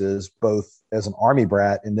experiences, both as an Army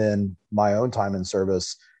brat and then my own time in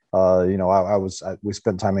service. We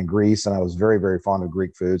spent time in Greece, and I was very, very fond of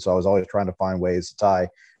Greek food. So I was always trying to find ways to tie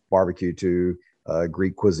barbecue to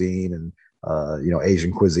Greek cuisine and,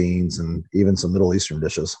 Asian cuisines and even some Middle Eastern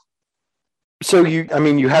dishes. So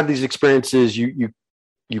you have these experiences, you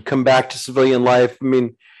come back to civilian life.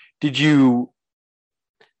 What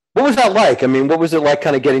was that like? What was it like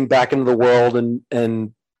kind of getting back into the world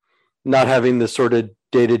and not having this sort of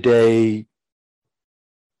day-to-day,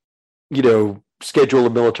 schedule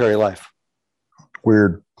of military life?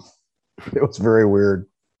 Weird. It was very weird.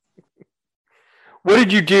 What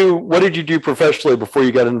did you do professionally before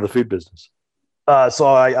you got into the food business? So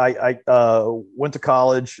I went to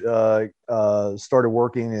college, started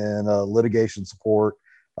working in litigation support,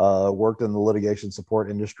 worked in the litigation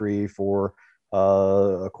support industry for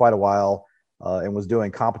quite a while, and was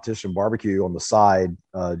doing competition barbecue on the side,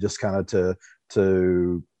 just kind of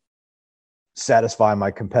to satisfy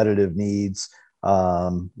my competitive needs.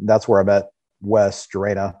 That's where I met Wes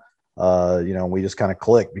Gerena. We just kind of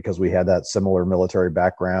clicked because we had that similar military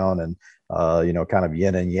background and, kind of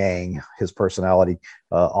yin and yang. His personality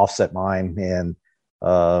offset mine. And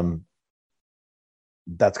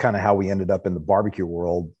that's kind of how we ended up in the barbecue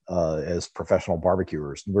world as professional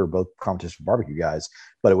barbecuers. We were both competition barbecue guys,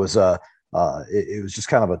 but it was just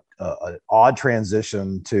kind of an odd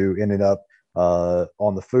transition to ending up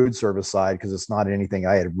on the food service side, because it's not anything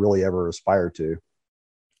I had really ever aspired to.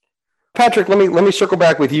 Patrick, let me circle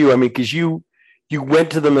back with you. Because you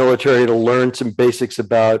went to the military to learn some basics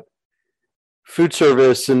about food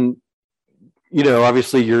service, and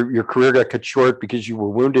obviously your career got cut short because you were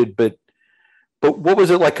wounded. But what was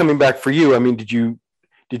it like coming back for you? Did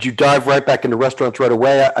you dive right back into restaurants right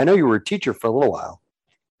away? I know you were a teacher for a little while.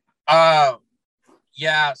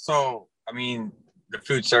 Yeah. So the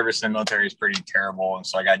food service in the military is pretty terrible, and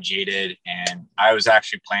so I got jaded, and I was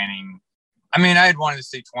actually planning. I had wanted to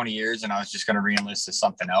stay 20 years, and I was just going to re-enlist to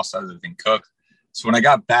something else other than cook. So when I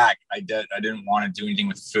got back, I didn't want to do anything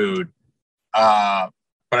with food. But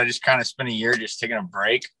I just kind of spent a year just taking a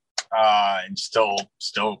break, and still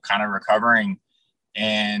kind of recovering.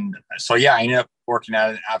 And so, yeah, I ended up working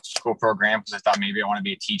at an after-school program because I thought maybe I want to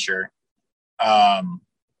be a teacher.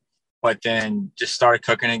 But then just started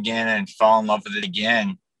cooking again and fell in love with it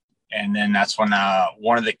again. And then that's when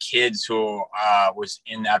one of the kids who was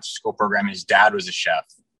in the after-school program, his dad was a chef.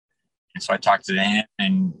 And so I talked to him,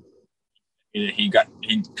 and he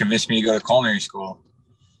convinced me to go to culinary school.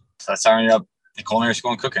 So that's how I ended up in culinary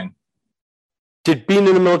school and cooking. Did being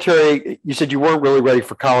in the military, you said you weren't really ready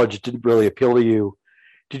for college. It didn't really appeal to you.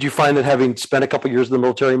 Did you find that having spent a couple of years in the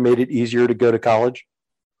military made it easier to go to college?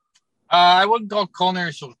 I wouldn't go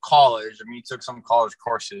culinary school college. Took some college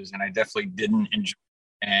courses, and I definitely didn't enjoy it.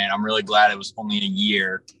 And I'm really glad it was only a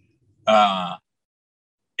year. I'm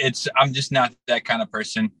just not that kind of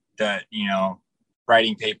person that,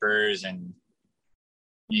 writing papers and,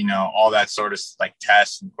 all that sort of like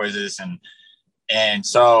tests and quizzes. And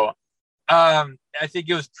so I think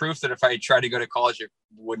it was proof that if I tried to go to college, it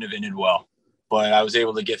wouldn't have ended well. But I was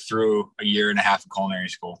able to get through a year and a half of culinary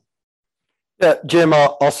school. Yeah, Jim,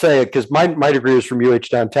 I'll say it because my degree was from UH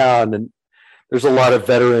downtown, and there's a lot of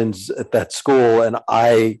veterans at that school. And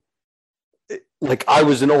I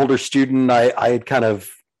was an older student. I had kind of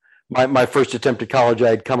my first attempt at college,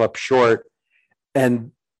 I had come up short.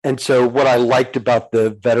 And so what I liked about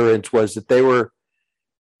the veterans was that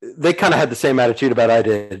they kind of had the same attitude about I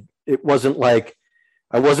did. It wasn't like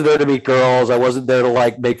I wasn't there to meet girls. I wasn't there to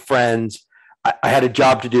like make friends. I had a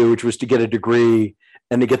job to do, which was to get a degree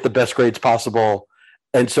and to get the best grades possible.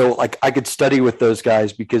 And so like I could study with those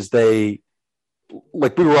guys because we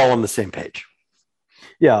were all on the same page.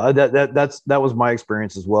 Yeah, that was my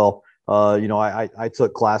experience as well. I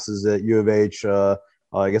took classes at U of H.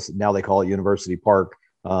 I guess now they call it University Park,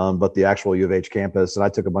 but the actual U of H campus. And I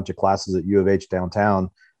took a bunch of classes at U of H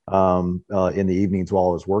downtown in the evenings while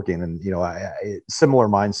I was working. And similar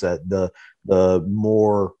mindset. The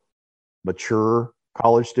more mature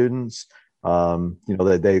college students, they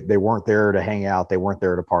weren't there to hang out, they weren't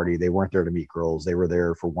there to party, they weren't there to meet girls. They were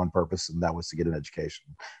there for one purpose, and that was to get an education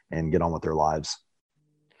and get on with their lives.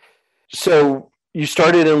 So you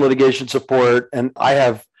started in litigation support, and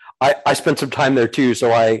I spent some time there too,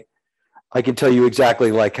 so I can tell you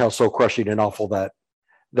exactly like how soul crushing and awful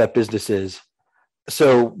that business is.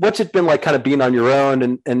 So what's it been like kind of being on your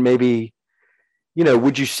own, and maybe,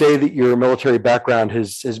 would you say that your military background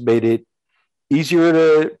has made it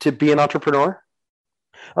easier to be an entrepreneur?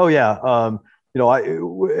 Oh yeah. I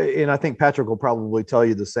think Patrick will probably tell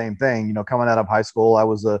you the same thing. Coming out of high school, I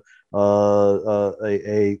was a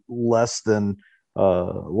less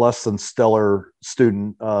than stellar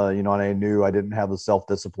student, and I knew I didn't have the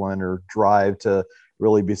self-discipline or drive to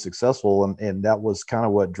really be successful. And that was kind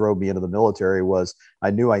of what drove me into the military. Was I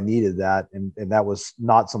knew I needed that. And that was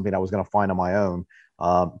not something I was going to find on my own.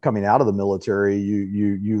 Coming out of the military,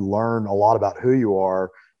 you learn a lot about who you are.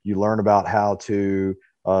 You learn about how to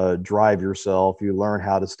drive yourself. You learn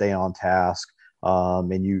how to stay on task.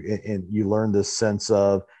 And you learn this sense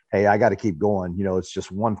of, hey, I got to keep going. It's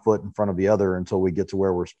just one foot in front of the other until we get to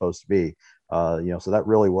where we're supposed to be. So that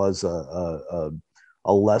really was a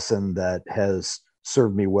lesson that has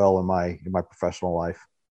served me well in my professional life.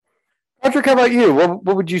 Patrick, how about you?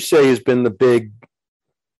 What would you say has been the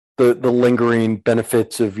lingering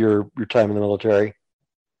benefits of your time in the military?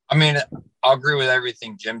 I mean, I'll agree with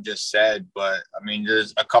everything Jim just said, but I mean,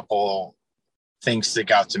 there's a couple things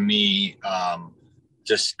stick out to me.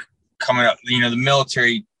 Just coming up, the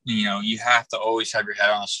military, you have to always have your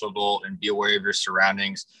head on a swivel and be aware of your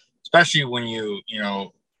surroundings, especially when you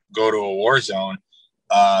go to a war zone,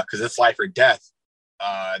 because it's life or death.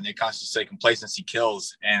 And they constantly say complacency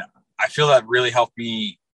kills. And I feel that really helped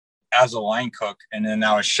me as a line cook, and then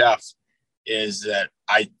now as chef, is that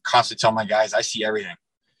I constantly tell my guys, I see everything.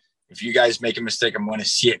 If you guys make a mistake, I'm going to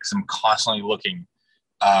see it because I'm constantly looking.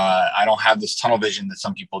 I don't have this tunnel vision that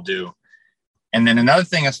some people do. And then another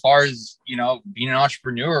thing, as far as, being an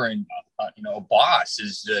entrepreneur and, a boss,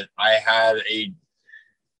 is that I had a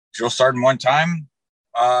drill sergeant one time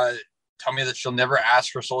tell me that she'll never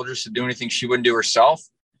ask her soldiers to do anything she wouldn't do herself.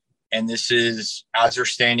 And this is as they're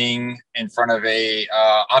standing in front of a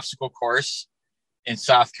obstacle course in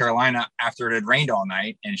South Carolina after it had rained all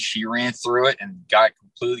night. And she ran through it and got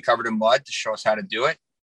completely covered in mud to show us how to do it.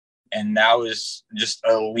 And that was just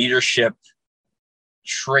a leadership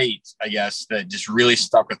trait, I guess, that just really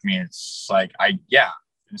stuck with me. It's like, And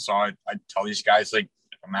so I tell these guys, like,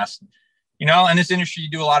 I'm asking, in this industry, you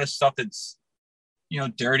do a lot of stuff that's,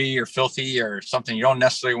 dirty or filthy or something you don't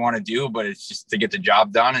necessarily want to do, but it's just to get the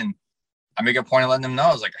job done. And I make a point of letting them know,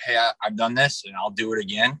 I was like, hey, I've done this and I'll do it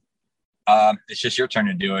again. It's just your turn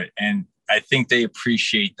to do it. And I think they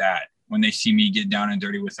appreciate that when they see me get down and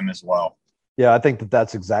dirty with them as well. Yeah, I think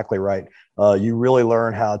that's exactly right. You really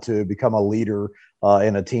learn how to become a leader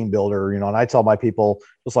and a team builder, and I tell my people,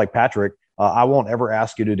 just like Patrick, I won't ever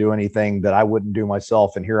ask you to do anything that I wouldn't do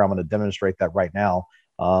myself. And here I'm going to demonstrate that right now.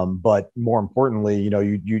 But more importantly,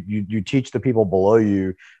 you teach the people below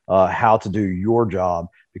you how to do your job,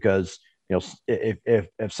 because if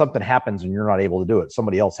something happens and you're not able to do it,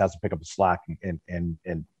 somebody else has to pick up the slack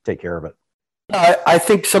and take care of it. I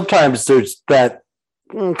think sometimes there's that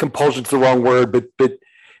compulsion's the wrong word, but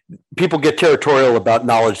people get territorial about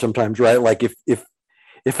knowledge sometimes, right? Like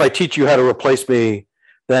if I teach you how to replace me,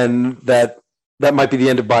 then that that might be the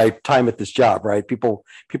end of my time at this job, right? People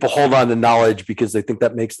hold on to knowledge because they think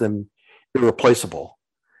that makes them irreplaceable.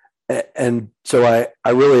 And so I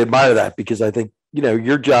really admire that, because I think,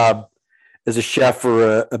 your job as a chef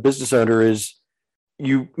or a business owner is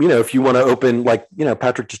if you want to open, like,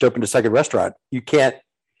 Patrick just opened a second restaurant, you can't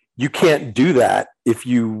do that if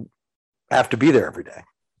you have to be there every day.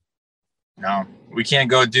 No, we can't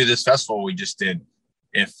go do this festival we just did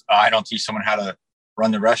if I don't teach someone how to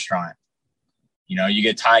run the restaurant. You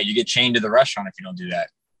get tied, you get chained to the restaurant if you don't do that.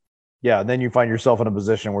 Yeah, then you find yourself in a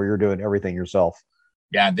position where you're doing everything yourself.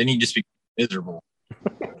 Yeah, then you just be miserable.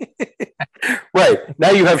 Right. Now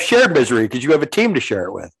you have shared misery because you have a team to share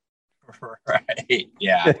it with. Right.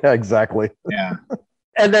 Yeah. Exactly. Yeah.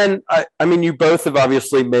 And then, I mean, you both have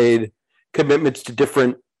obviously made commitments to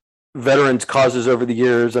different veterans causes over the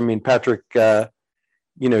years. I mean, Patrick,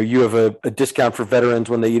 you have a discount for veterans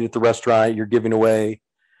when they eat at the restaurant. You're giving away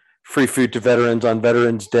free food to veterans on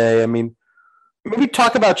Veterans Day. I mean, maybe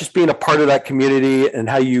talk about just being a part of that community and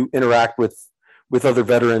how you interact with other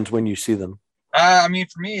veterans when you see them. I mean,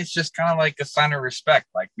 for me, it's just kind of like a sign of respect.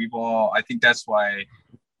 Like, I think that's why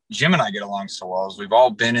Jim and I get along so well, is we've all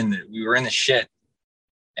been we were in the shit,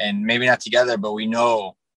 and maybe not together, but we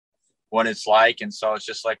know what it's like. And so it's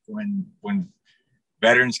just like when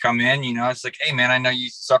veterans come in, it's like, hey man, I know you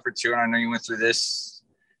suffered too, and I know you went through this.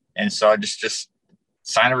 And so just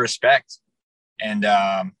sign of respect. And,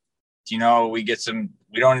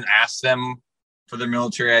 we don't ask them for their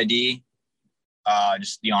military ID,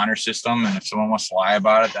 just the honor system. And if someone wants to lie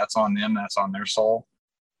about it, that's on them, that's on their soul.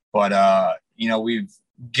 But, we've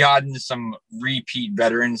gotten some repeat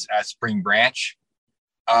veterans at Spring Branch,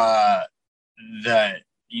 that,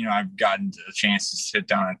 I've gotten a chance to sit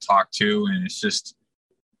down and talk to, and it's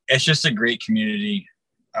just a great community.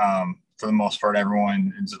 For the most part,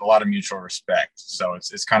 everyone, it's a lot of mutual respect. So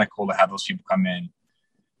it's kind of cool to have those people come in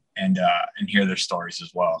and hear their stories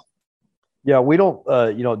as well. Yeah, we don't,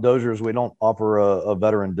 at Dozier's, we don't offer a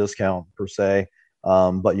veteran discount per se.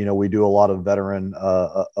 But, we do a lot of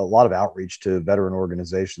a lot of outreach to veteran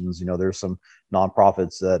organizations. There's some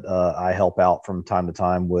nonprofits that I help out from time to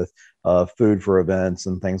time with food for events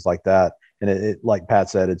and things like that. And it like Pat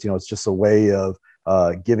said, it's just a way of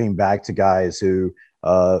giving back to guys who,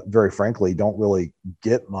 very frankly, don't really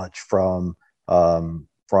get much from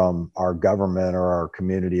our government or our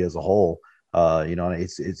community as a whole.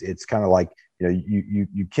 It's kind of like,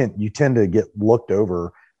 you tend to get looked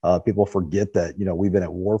over. People forget that, we've been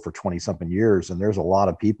at war for 20 something years, and there's a lot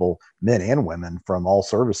of people, men and women, from all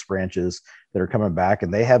service branches that are coming back,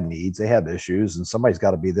 and they have needs, they have issues, and somebody's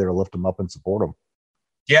got to be there to lift them up and support them.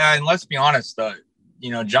 Yeah. And let's be honest,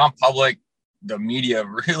 John Public, the media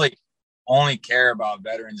really only care about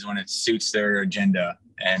veterans when it suits their agenda,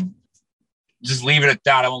 and just leave it at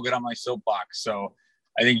that. I won't get on my soapbox. So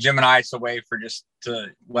I think Jim and I, it's a way for just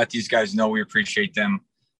to let these guys know we appreciate them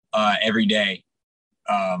every day.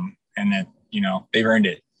 And that, they've earned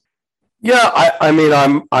it. Yeah. I mean,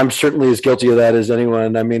 I'm certainly as guilty of that as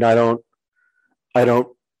anyone. I mean, I don't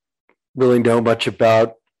really know much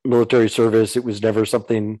about military service. It was never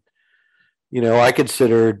something, I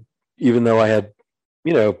considered, even though I had,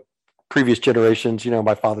 previous generations,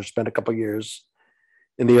 my father spent a couple of years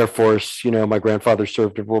in the Air Force, my grandfather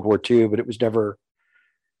served in World War II, but it was never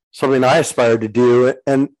something I aspired to do.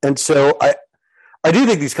 And so I do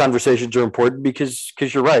think these conversations are important because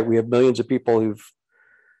you're right. We have millions of people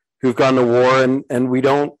who've gone to war, and we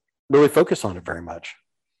don't really focus on it very much.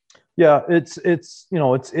 Yeah, it's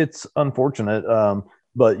unfortunate.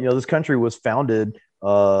 But this country was founded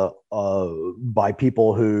by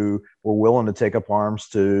people who were willing to take up arms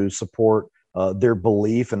to support their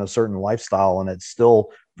belief in a certain lifestyle, and it's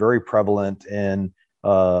still very prevalent in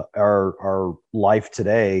our life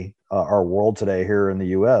today, our world today here in the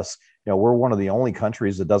U.S. We're one of the only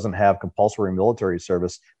countries that doesn't have compulsory military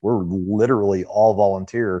service. We're literally all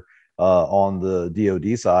volunteer on the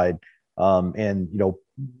DoD side, and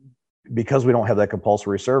because we don't have that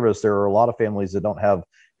compulsory service, there are a lot of families that don't have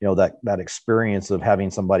that experience of having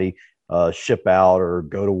somebody ship out or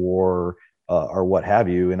go to war or what have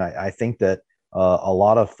you. And I think that a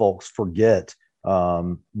lot of folks forget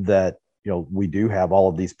that we do have all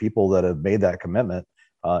of these people that have made that commitment,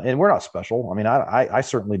 and we're not special. I mean, I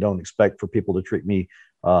certainly don't expect for people to treat me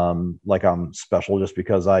like I'm special just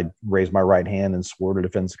because I raised my right hand and swore to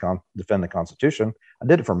defend the Constitution. I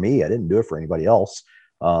did it for me. I didn't do it for anybody else.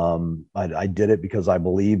 I did it because I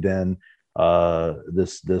believed in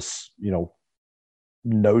this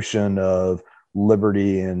notion of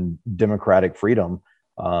liberty and democratic freedom.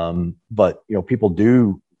 But people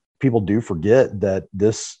do people do forget that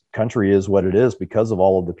this country is what it is because of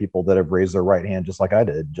all of the people that have raised their right hand, just like I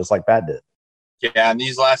did, just like Pat did. Yeah, and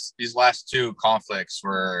these last two conflicts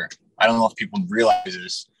were, I don't know if people realize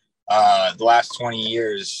this, the last 20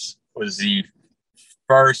 years was the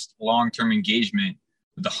first long-term engagement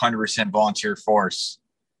with 100% volunteer force.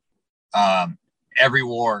 Every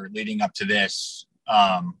war leading up to this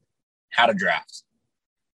had a draft.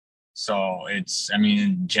 So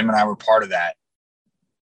Jim and I were part of that.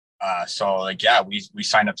 We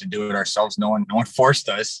signed up to do it ourselves. No one forced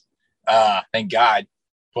us. Thank God.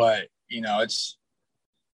 But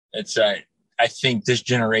I think this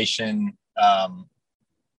generation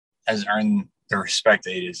has earned the respect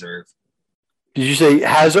they deserve. Did you say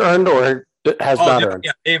has earned or has not earned?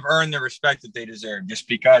 Yeah, they've earned the respect that they deserve just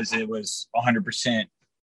because it was 100%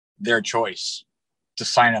 their choice to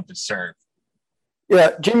sign up and serve.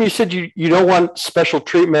 Yeah, Jim, you said you don't want special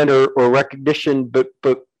treatment or recognition, but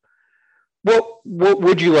what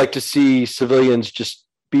would you like to see civilians just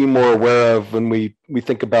be more aware of when we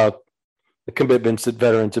think about the commitments that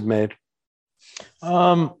veterans have made?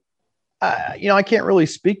 I can't really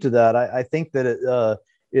speak to that. I think that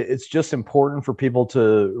it's just important for people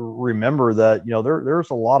to remember that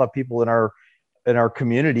there's a lot of people in our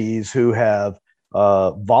communities who have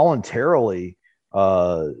voluntarily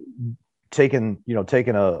taken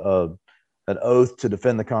an oath to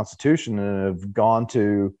defend the Constitution and have gone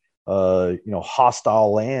to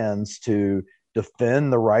hostile lands to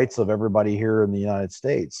defend the rights of everybody here in the United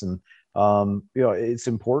States. And it's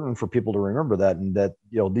important for people to remember that, and that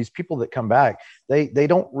these people that come back, they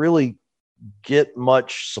don't really get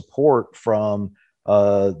much support from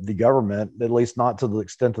the government, at least not to the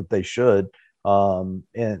extent that they should. And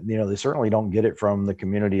they certainly don't get it from the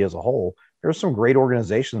community as a whole. There's some great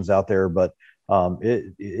organizations out there, but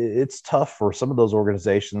it's tough for some of those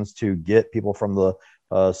organizations to get people from the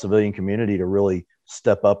civilian community to really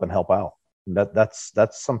step up and help out. And that's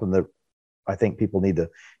something that I think people need to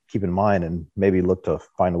keep in mind and maybe look to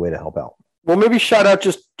find a way to help out. Well, maybe shout out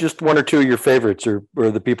just one or two of your favorites or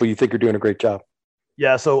the people you think are doing a great job.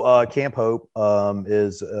 Yeah, so Camp Hope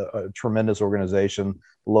is a tremendous organization.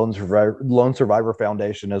 Lone Survivor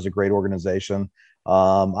Foundation is a great organization.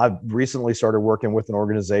 I've recently started working with an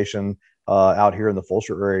organization out here in the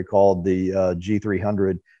Fulshear area called the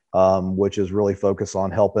G300, which is really focused on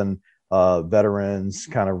helping veterans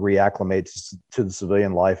kind of reacclimate to the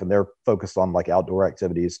civilian life, and they're focused on like outdoor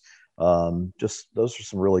activities. Just those are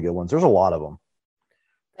some really good ones. There's a lot of them.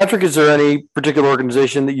 Patrick, is there any particular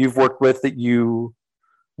organization that you've worked with that you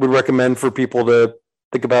would recommend for people to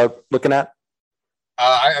think about looking at?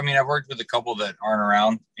 I've worked with a couple that aren't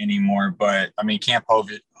around anymore, but Camp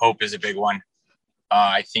Hope is a big one.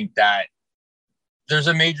 I think that there's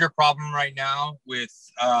a major problem right now with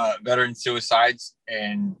veteran suicides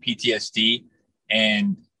and PTSD,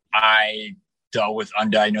 and I dealt with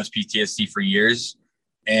undiagnosed PTSD for years,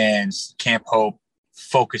 and Camp Hope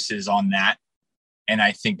focuses on that, and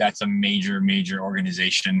I think that's a major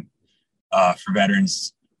organization for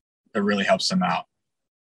veterans that really helps them out.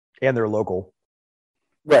 And they're local.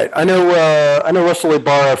 Right. I know Russell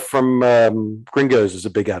Ibarra from Gringos is a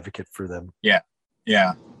big advocate for them. Yeah.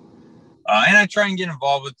 And I try and get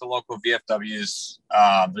involved with the local VFWs.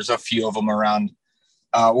 There's a few of them around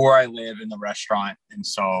where I live in the restaurant. And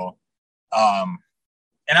so, and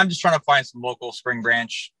I'm just trying to find some local Spring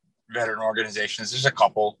Branch veteran organizations. There's a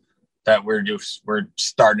couple that we're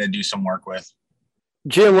starting to do some work with.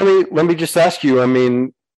 Jim, let me just ask you,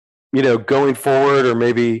 going forward, or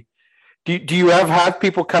maybe do you have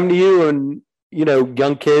people come to you and,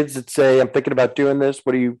 young kids that say, I'm thinking about doing this.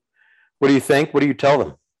 What do you think? What do you tell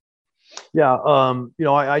them? Yeah.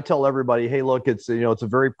 I tell everybody, hey, look, it's a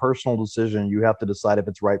very personal decision. You have to decide if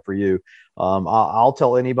it's right for you. I'll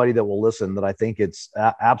tell anybody that will listen that I think it's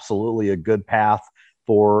absolutely a good path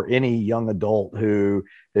for any young adult who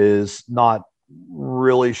is not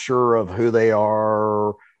really sure of who they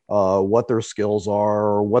are, what their skills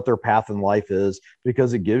are, what their path in life is,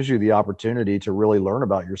 because it gives you the opportunity to really learn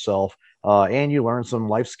about yourself. And you learn some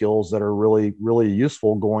life skills that are really, really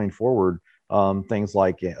useful going forward. Things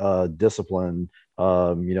like discipline,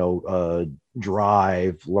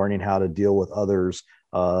 drive, learning how to deal with others.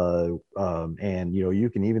 And, you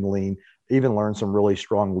can even learn some really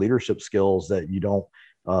strong leadership skills that you don't,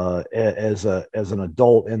 as an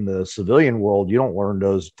adult in the civilian world, you don't learn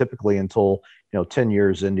those typically until, 10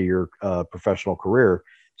 years into your professional career.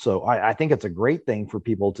 So I think it's a great thing for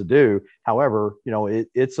people to do. However,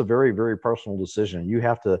 it's a very, very personal decision. You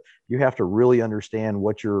have to really understand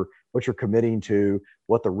what you're committing to,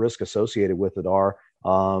 what the risk associated with it are,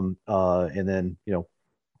 and then,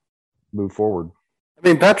 move forward. I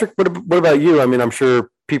mean, Patrick, what about you? I mean, I'm sure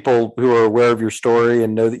people who are aware of your story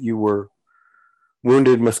and know that you were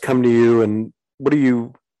wounded must come to you. And what do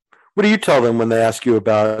you tell them when they ask you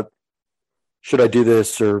about should I do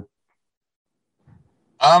this or?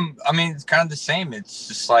 I mean, it's kind of the same. It's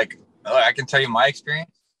just like I can tell you my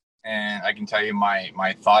experience, and I can tell you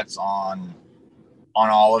my thoughts on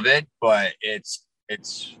all of it. But it's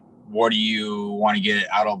what do you want to get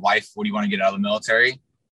out of life? What do you want to get out of the military?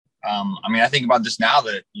 I mean, I think about this now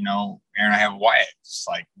that Aaron and I have Wyatt. It's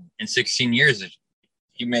like in 16 years,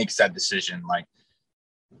 he makes that decision. Like,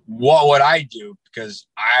 what would I do? Because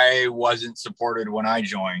I wasn't supported when I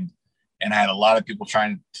joined, and I had a lot of people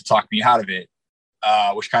trying to talk me out of it,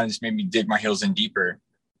 which kind of just made me dig my heels in deeper.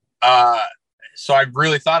 So I've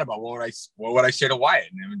really thought about what would I say to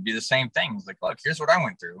Wyatt, and it would be the same thing. It's like, look, here's what I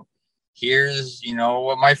went through. Here's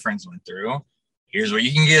what my friends went through. Here's what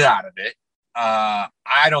you can get out of it.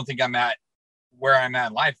 I don't think I'm at where I'm at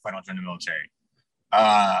in life if I don't join the military.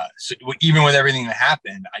 So even with everything that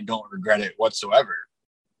happened, I don't regret it whatsoever.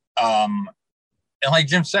 And like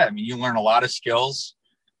Jim said, I mean, you learn a lot of skills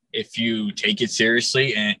if you take it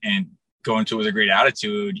seriously and go into it with a great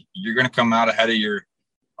attitude. You're going to come out ahead of your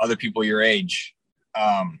other people your age.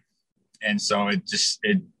 And so if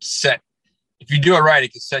you do it right,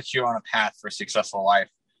 it can set you on a path for a successful life.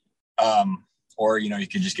 Or, you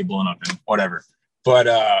could just get blown up and whatever. But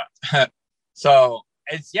so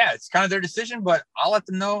it's kind of their decision, but I'll let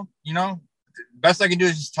them know, the best I can do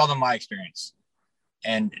is just tell them my experience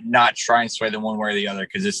and not try and sway them one way or the other,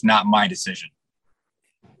 because it's not my decision.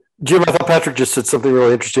 Jim, I thought Patrick just said something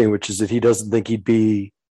really interesting, which is that he doesn't think he'd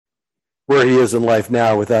be where he is in life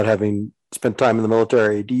now without having spent time in the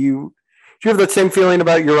military. Do you have that same feeling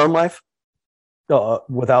about your own life?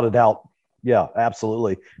 Without a doubt. Yeah,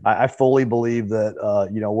 absolutely. I fully believe that,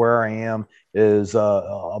 where I am is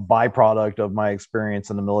a byproduct of my experience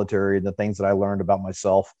in the military and the things that I learned about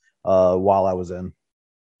myself while I was in.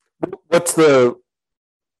 What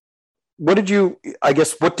did you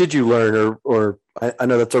learn? Or I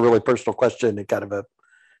know that's a really personal question and kind of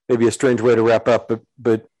maybe a strange way to wrap up,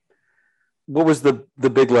 but what was the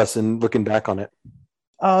big lesson looking back on it?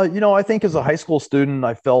 I think as a high school student,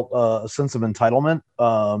 I felt a sense of entitlement.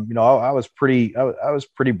 I was pretty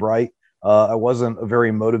bright. I wasn't a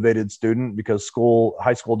very motivated student because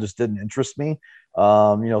high school just didn't interest me.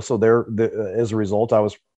 So as a result, I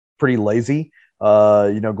was pretty lazy.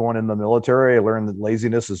 Going in the military, I learned that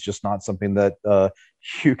laziness is just not something that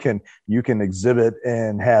you can exhibit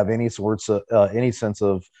and have any sense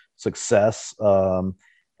of success. And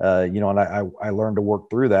I learned to work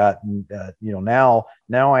through that. And,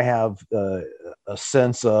 now I have a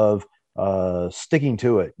sense of sticking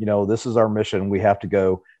to it. This is our mission. We have to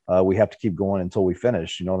go. We have to keep going until we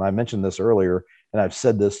finish. And I mentioned this earlier, and I've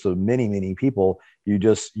said this to many, many people.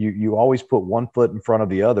 You always put one foot in front of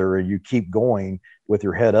the other, and you keep going with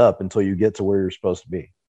your head up until you get to where you're supposed to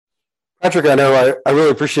be. Patrick, I know I really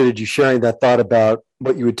appreciated you sharing that thought about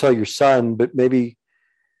what you would tell your son, but maybe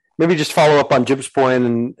just follow up on Jim's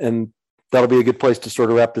point, and that'll be a good place to sort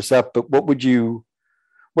of wrap this up. But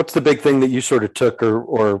what's the big thing that you sort of took,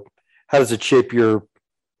 or how does it shape your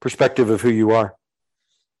perspective of who you are?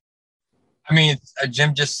 I mean,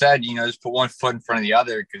 Jim just said, just put one foot in front of the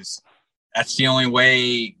other, because that's the only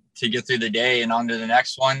way to get through the day and on to the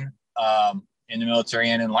next one, in the military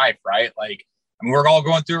and in life, right? Like, I mean, we're all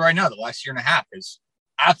going through it right now. The last year and a half has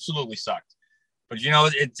absolutely sucked, but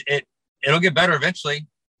it'll get better eventually.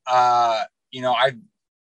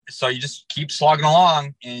 So you just keep slogging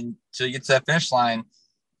along until you get to that finish line,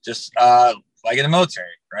 just like in the military,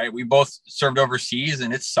 right? We both served overseas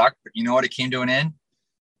and it sucked, but you know what? It came to an end.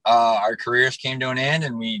 Our careers came to an end,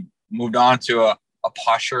 and we moved on to a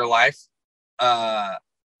posher life,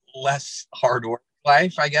 less hard work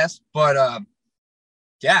life, I guess. But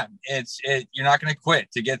you're not going to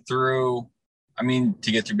quit to get through. I mean,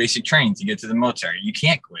 to get through basic training, to get to the military, you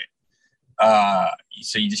can't quit.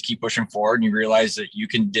 So you just keep pushing forward, and you realize that you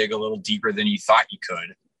can dig a little deeper than you thought you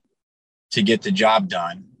could to get the job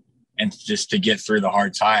done and just to get through the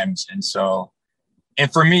hard times. And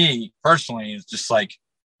for me personally, it's just like,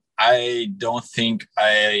 I don't think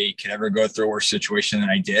I could ever go through a worse situation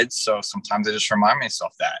than I did. So sometimes I just remind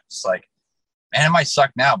myself that it's like, man, it might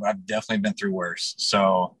suck now, but I've definitely been through worse.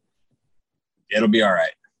 So it'll be all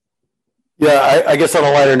right. Yeah. I guess on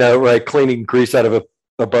a lighter note, right, cleaning grease out of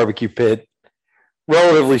a barbecue pit,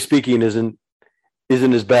 relatively speaking, isn't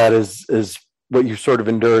as bad as what you sort of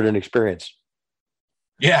endured and experienced.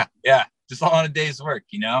 Yeah. Just all on a day's work,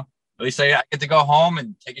 At least I get to go home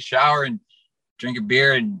and take a shower and drink a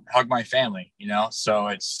beer and hug my family, So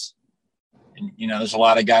it's And, there's a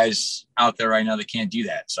lot of guys out there right now that can't do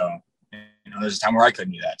that. So, there's a time where I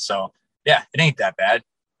couldn't do that. So, yeah, it ain't that bad.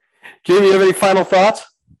 Jim, you have any final thoughts?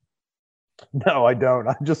 No, I don't.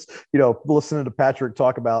 I'm just, listening to Patrick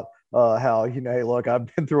talk about how, hey, look,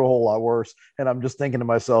 I've been through a whole lot worse. And I'm just thinking to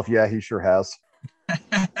myself, yeah, he sure has.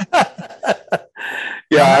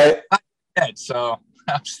 Yeah. So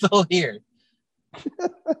I'm still here.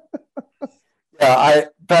 Yeah,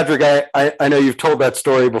 Patrick, I know you've told that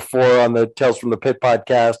story before on the Tales from the Pit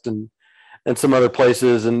podcast and some other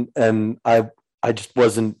places, and I just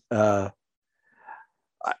wasn't. I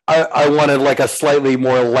wanted like a slightly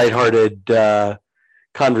more lighthearted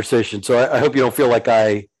conversation, so I hope you don't feel like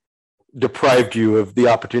I deprived you of the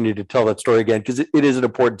opportunity to tell that story again, because it is an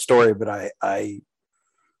important story. But I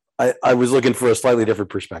was looking for a slightly different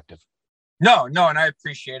perspective. No, and I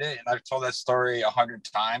appreciate it, and I've told that story 100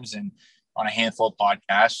 times and on a handful of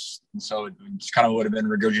podcasts, and so it just kind of would have been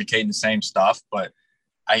regurgitating the same stuff, but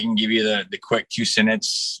I can give you the quick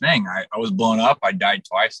 2-sentence thing. I was blown up. I died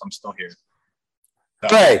twice. I'm still here. So,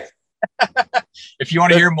 hey, if you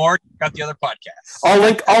want to hear more, got the other podcasts.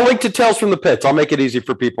 I'll link to Tales from the Pits. I'll make it easy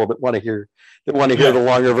for people that want to hear the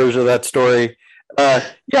longer version of that story.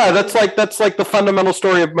 That's like the fundamental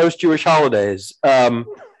story of most Jewish holidays.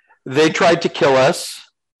 They tried to kill us.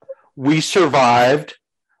 We survived.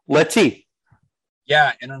 Let's eat.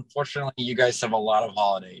 Yeah, and unfortunately, you guys have a lot of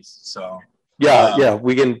holidays. So we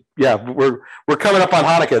can. Yeah, we're coming up on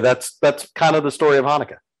Hanukkah. That's kind of the story of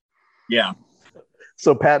Hanukkah. Yeah.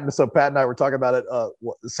 So Pat and I were talking about it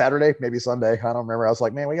Saturday, maybe Sunday. I don't remember. I was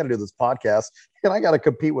like, man, we got to do this podcast, and I got to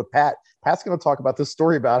compete with Pat. Pat's going to talk about this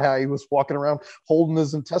story about how he was walking around holding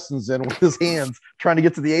his intestines in with his hands, trying to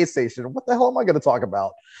get to the aid station. What the hell am I going to talk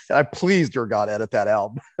about? And I please, dear God, edit that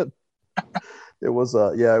out. It was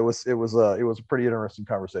a pretty interesting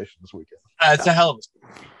conversation this weekend. It's a hell of a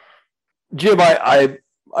Jim, I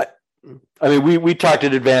mean, we talked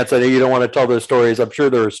in advance. I know you don't want to tell those stories. I'm sure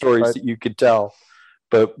there are stories that you could tell,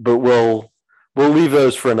 but we'll leave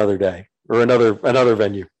those for another day or another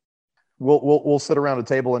venue. We'll sit around a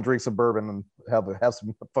table and drink some bourbon and have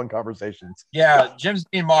some fun conversations. Yeah, Jim's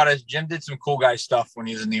being modest. Jim did some cool guy stuff when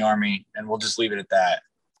he was in the Army, and we'll just leave it at that.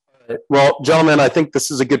 Well, gentlemen, I think this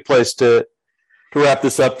is a good place to wrap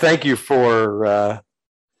this up. Thank you for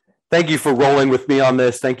rolling with me on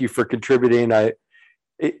this. Thank you for contributing.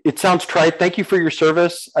 It sounds trite. Thank you for your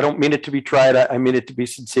service. I don't mean it to be trite. I mean it to be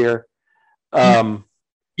sincere.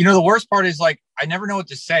 The worst part is, like, I never know what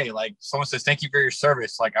to say. Like, someone says, thank you for your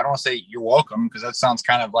service. Like, I don't want to say you're welcome, because that sounds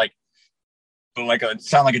kind of like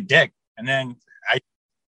a dick. And then I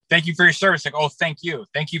thank you for your service. Like, oh, thank you.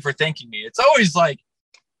 Thank you for thanking me. It's always like,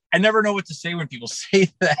 I never know what to say when people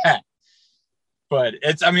say that. But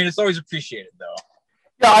it's always appreciated, though.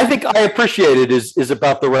 Yeah, I think I appreciate it is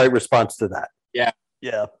about the right response to that. Yeah.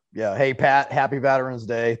 Yeah. Hey, Pat, happy Veterans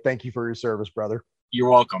Day. Thank you for your service, brother. You're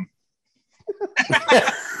welcome.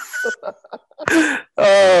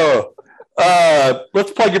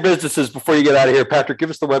 Let's plug your businesses before you get out of here. Patrick, give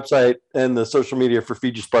us the website and the social media for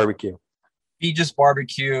Feges BBQ. Feges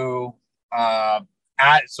BBQ.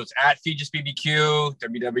 It's at Feges BBQ,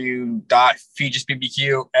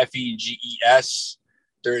 www.fegesbbq, Feges.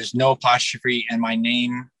 There's no apostrophe in my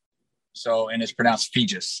name. And it's pronounced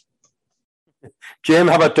Feges. Jim,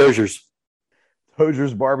 how about Dozier's?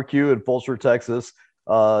 Dozier's Barbecue in Fulshear, Texas.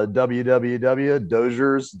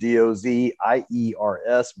 www.doziers, DOZIERS,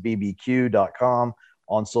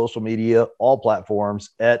 on social media, all platforms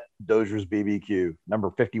at Dozier's BBQ.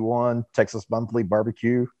 Number 51, Texas Monthly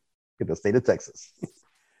Barbecue in the state of Texas.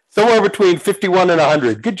 Somewhere between 51 and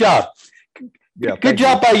 100. Good job. Yeah, good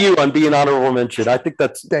job by you on being honorable mention. I think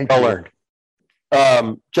that's well earned.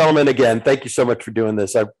 Gentlemen, again, thank you so much for doing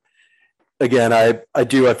this. I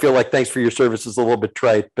feel like thanks for your service is a little bit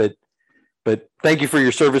trite, but thank you for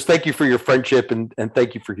your service. Thank you for your friendship, and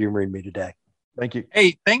thank you for humoring me today. Thank you.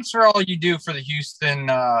 Hey, thanks for all you do for the Houston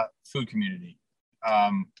food community.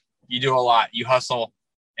 You do a lot. You hustle,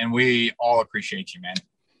 and we all appreciate you, man.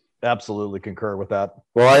 Absolutely concur with that.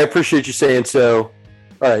 Well, I appreciate you saying so.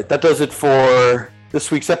 All right, that does it for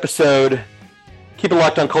this week's episode. Keep it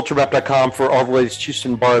locked on culturemap.com for all the latest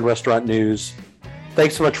Houston bar and restaurant news.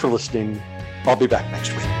 Thanks so much for listening. I'll be back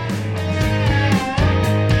next week.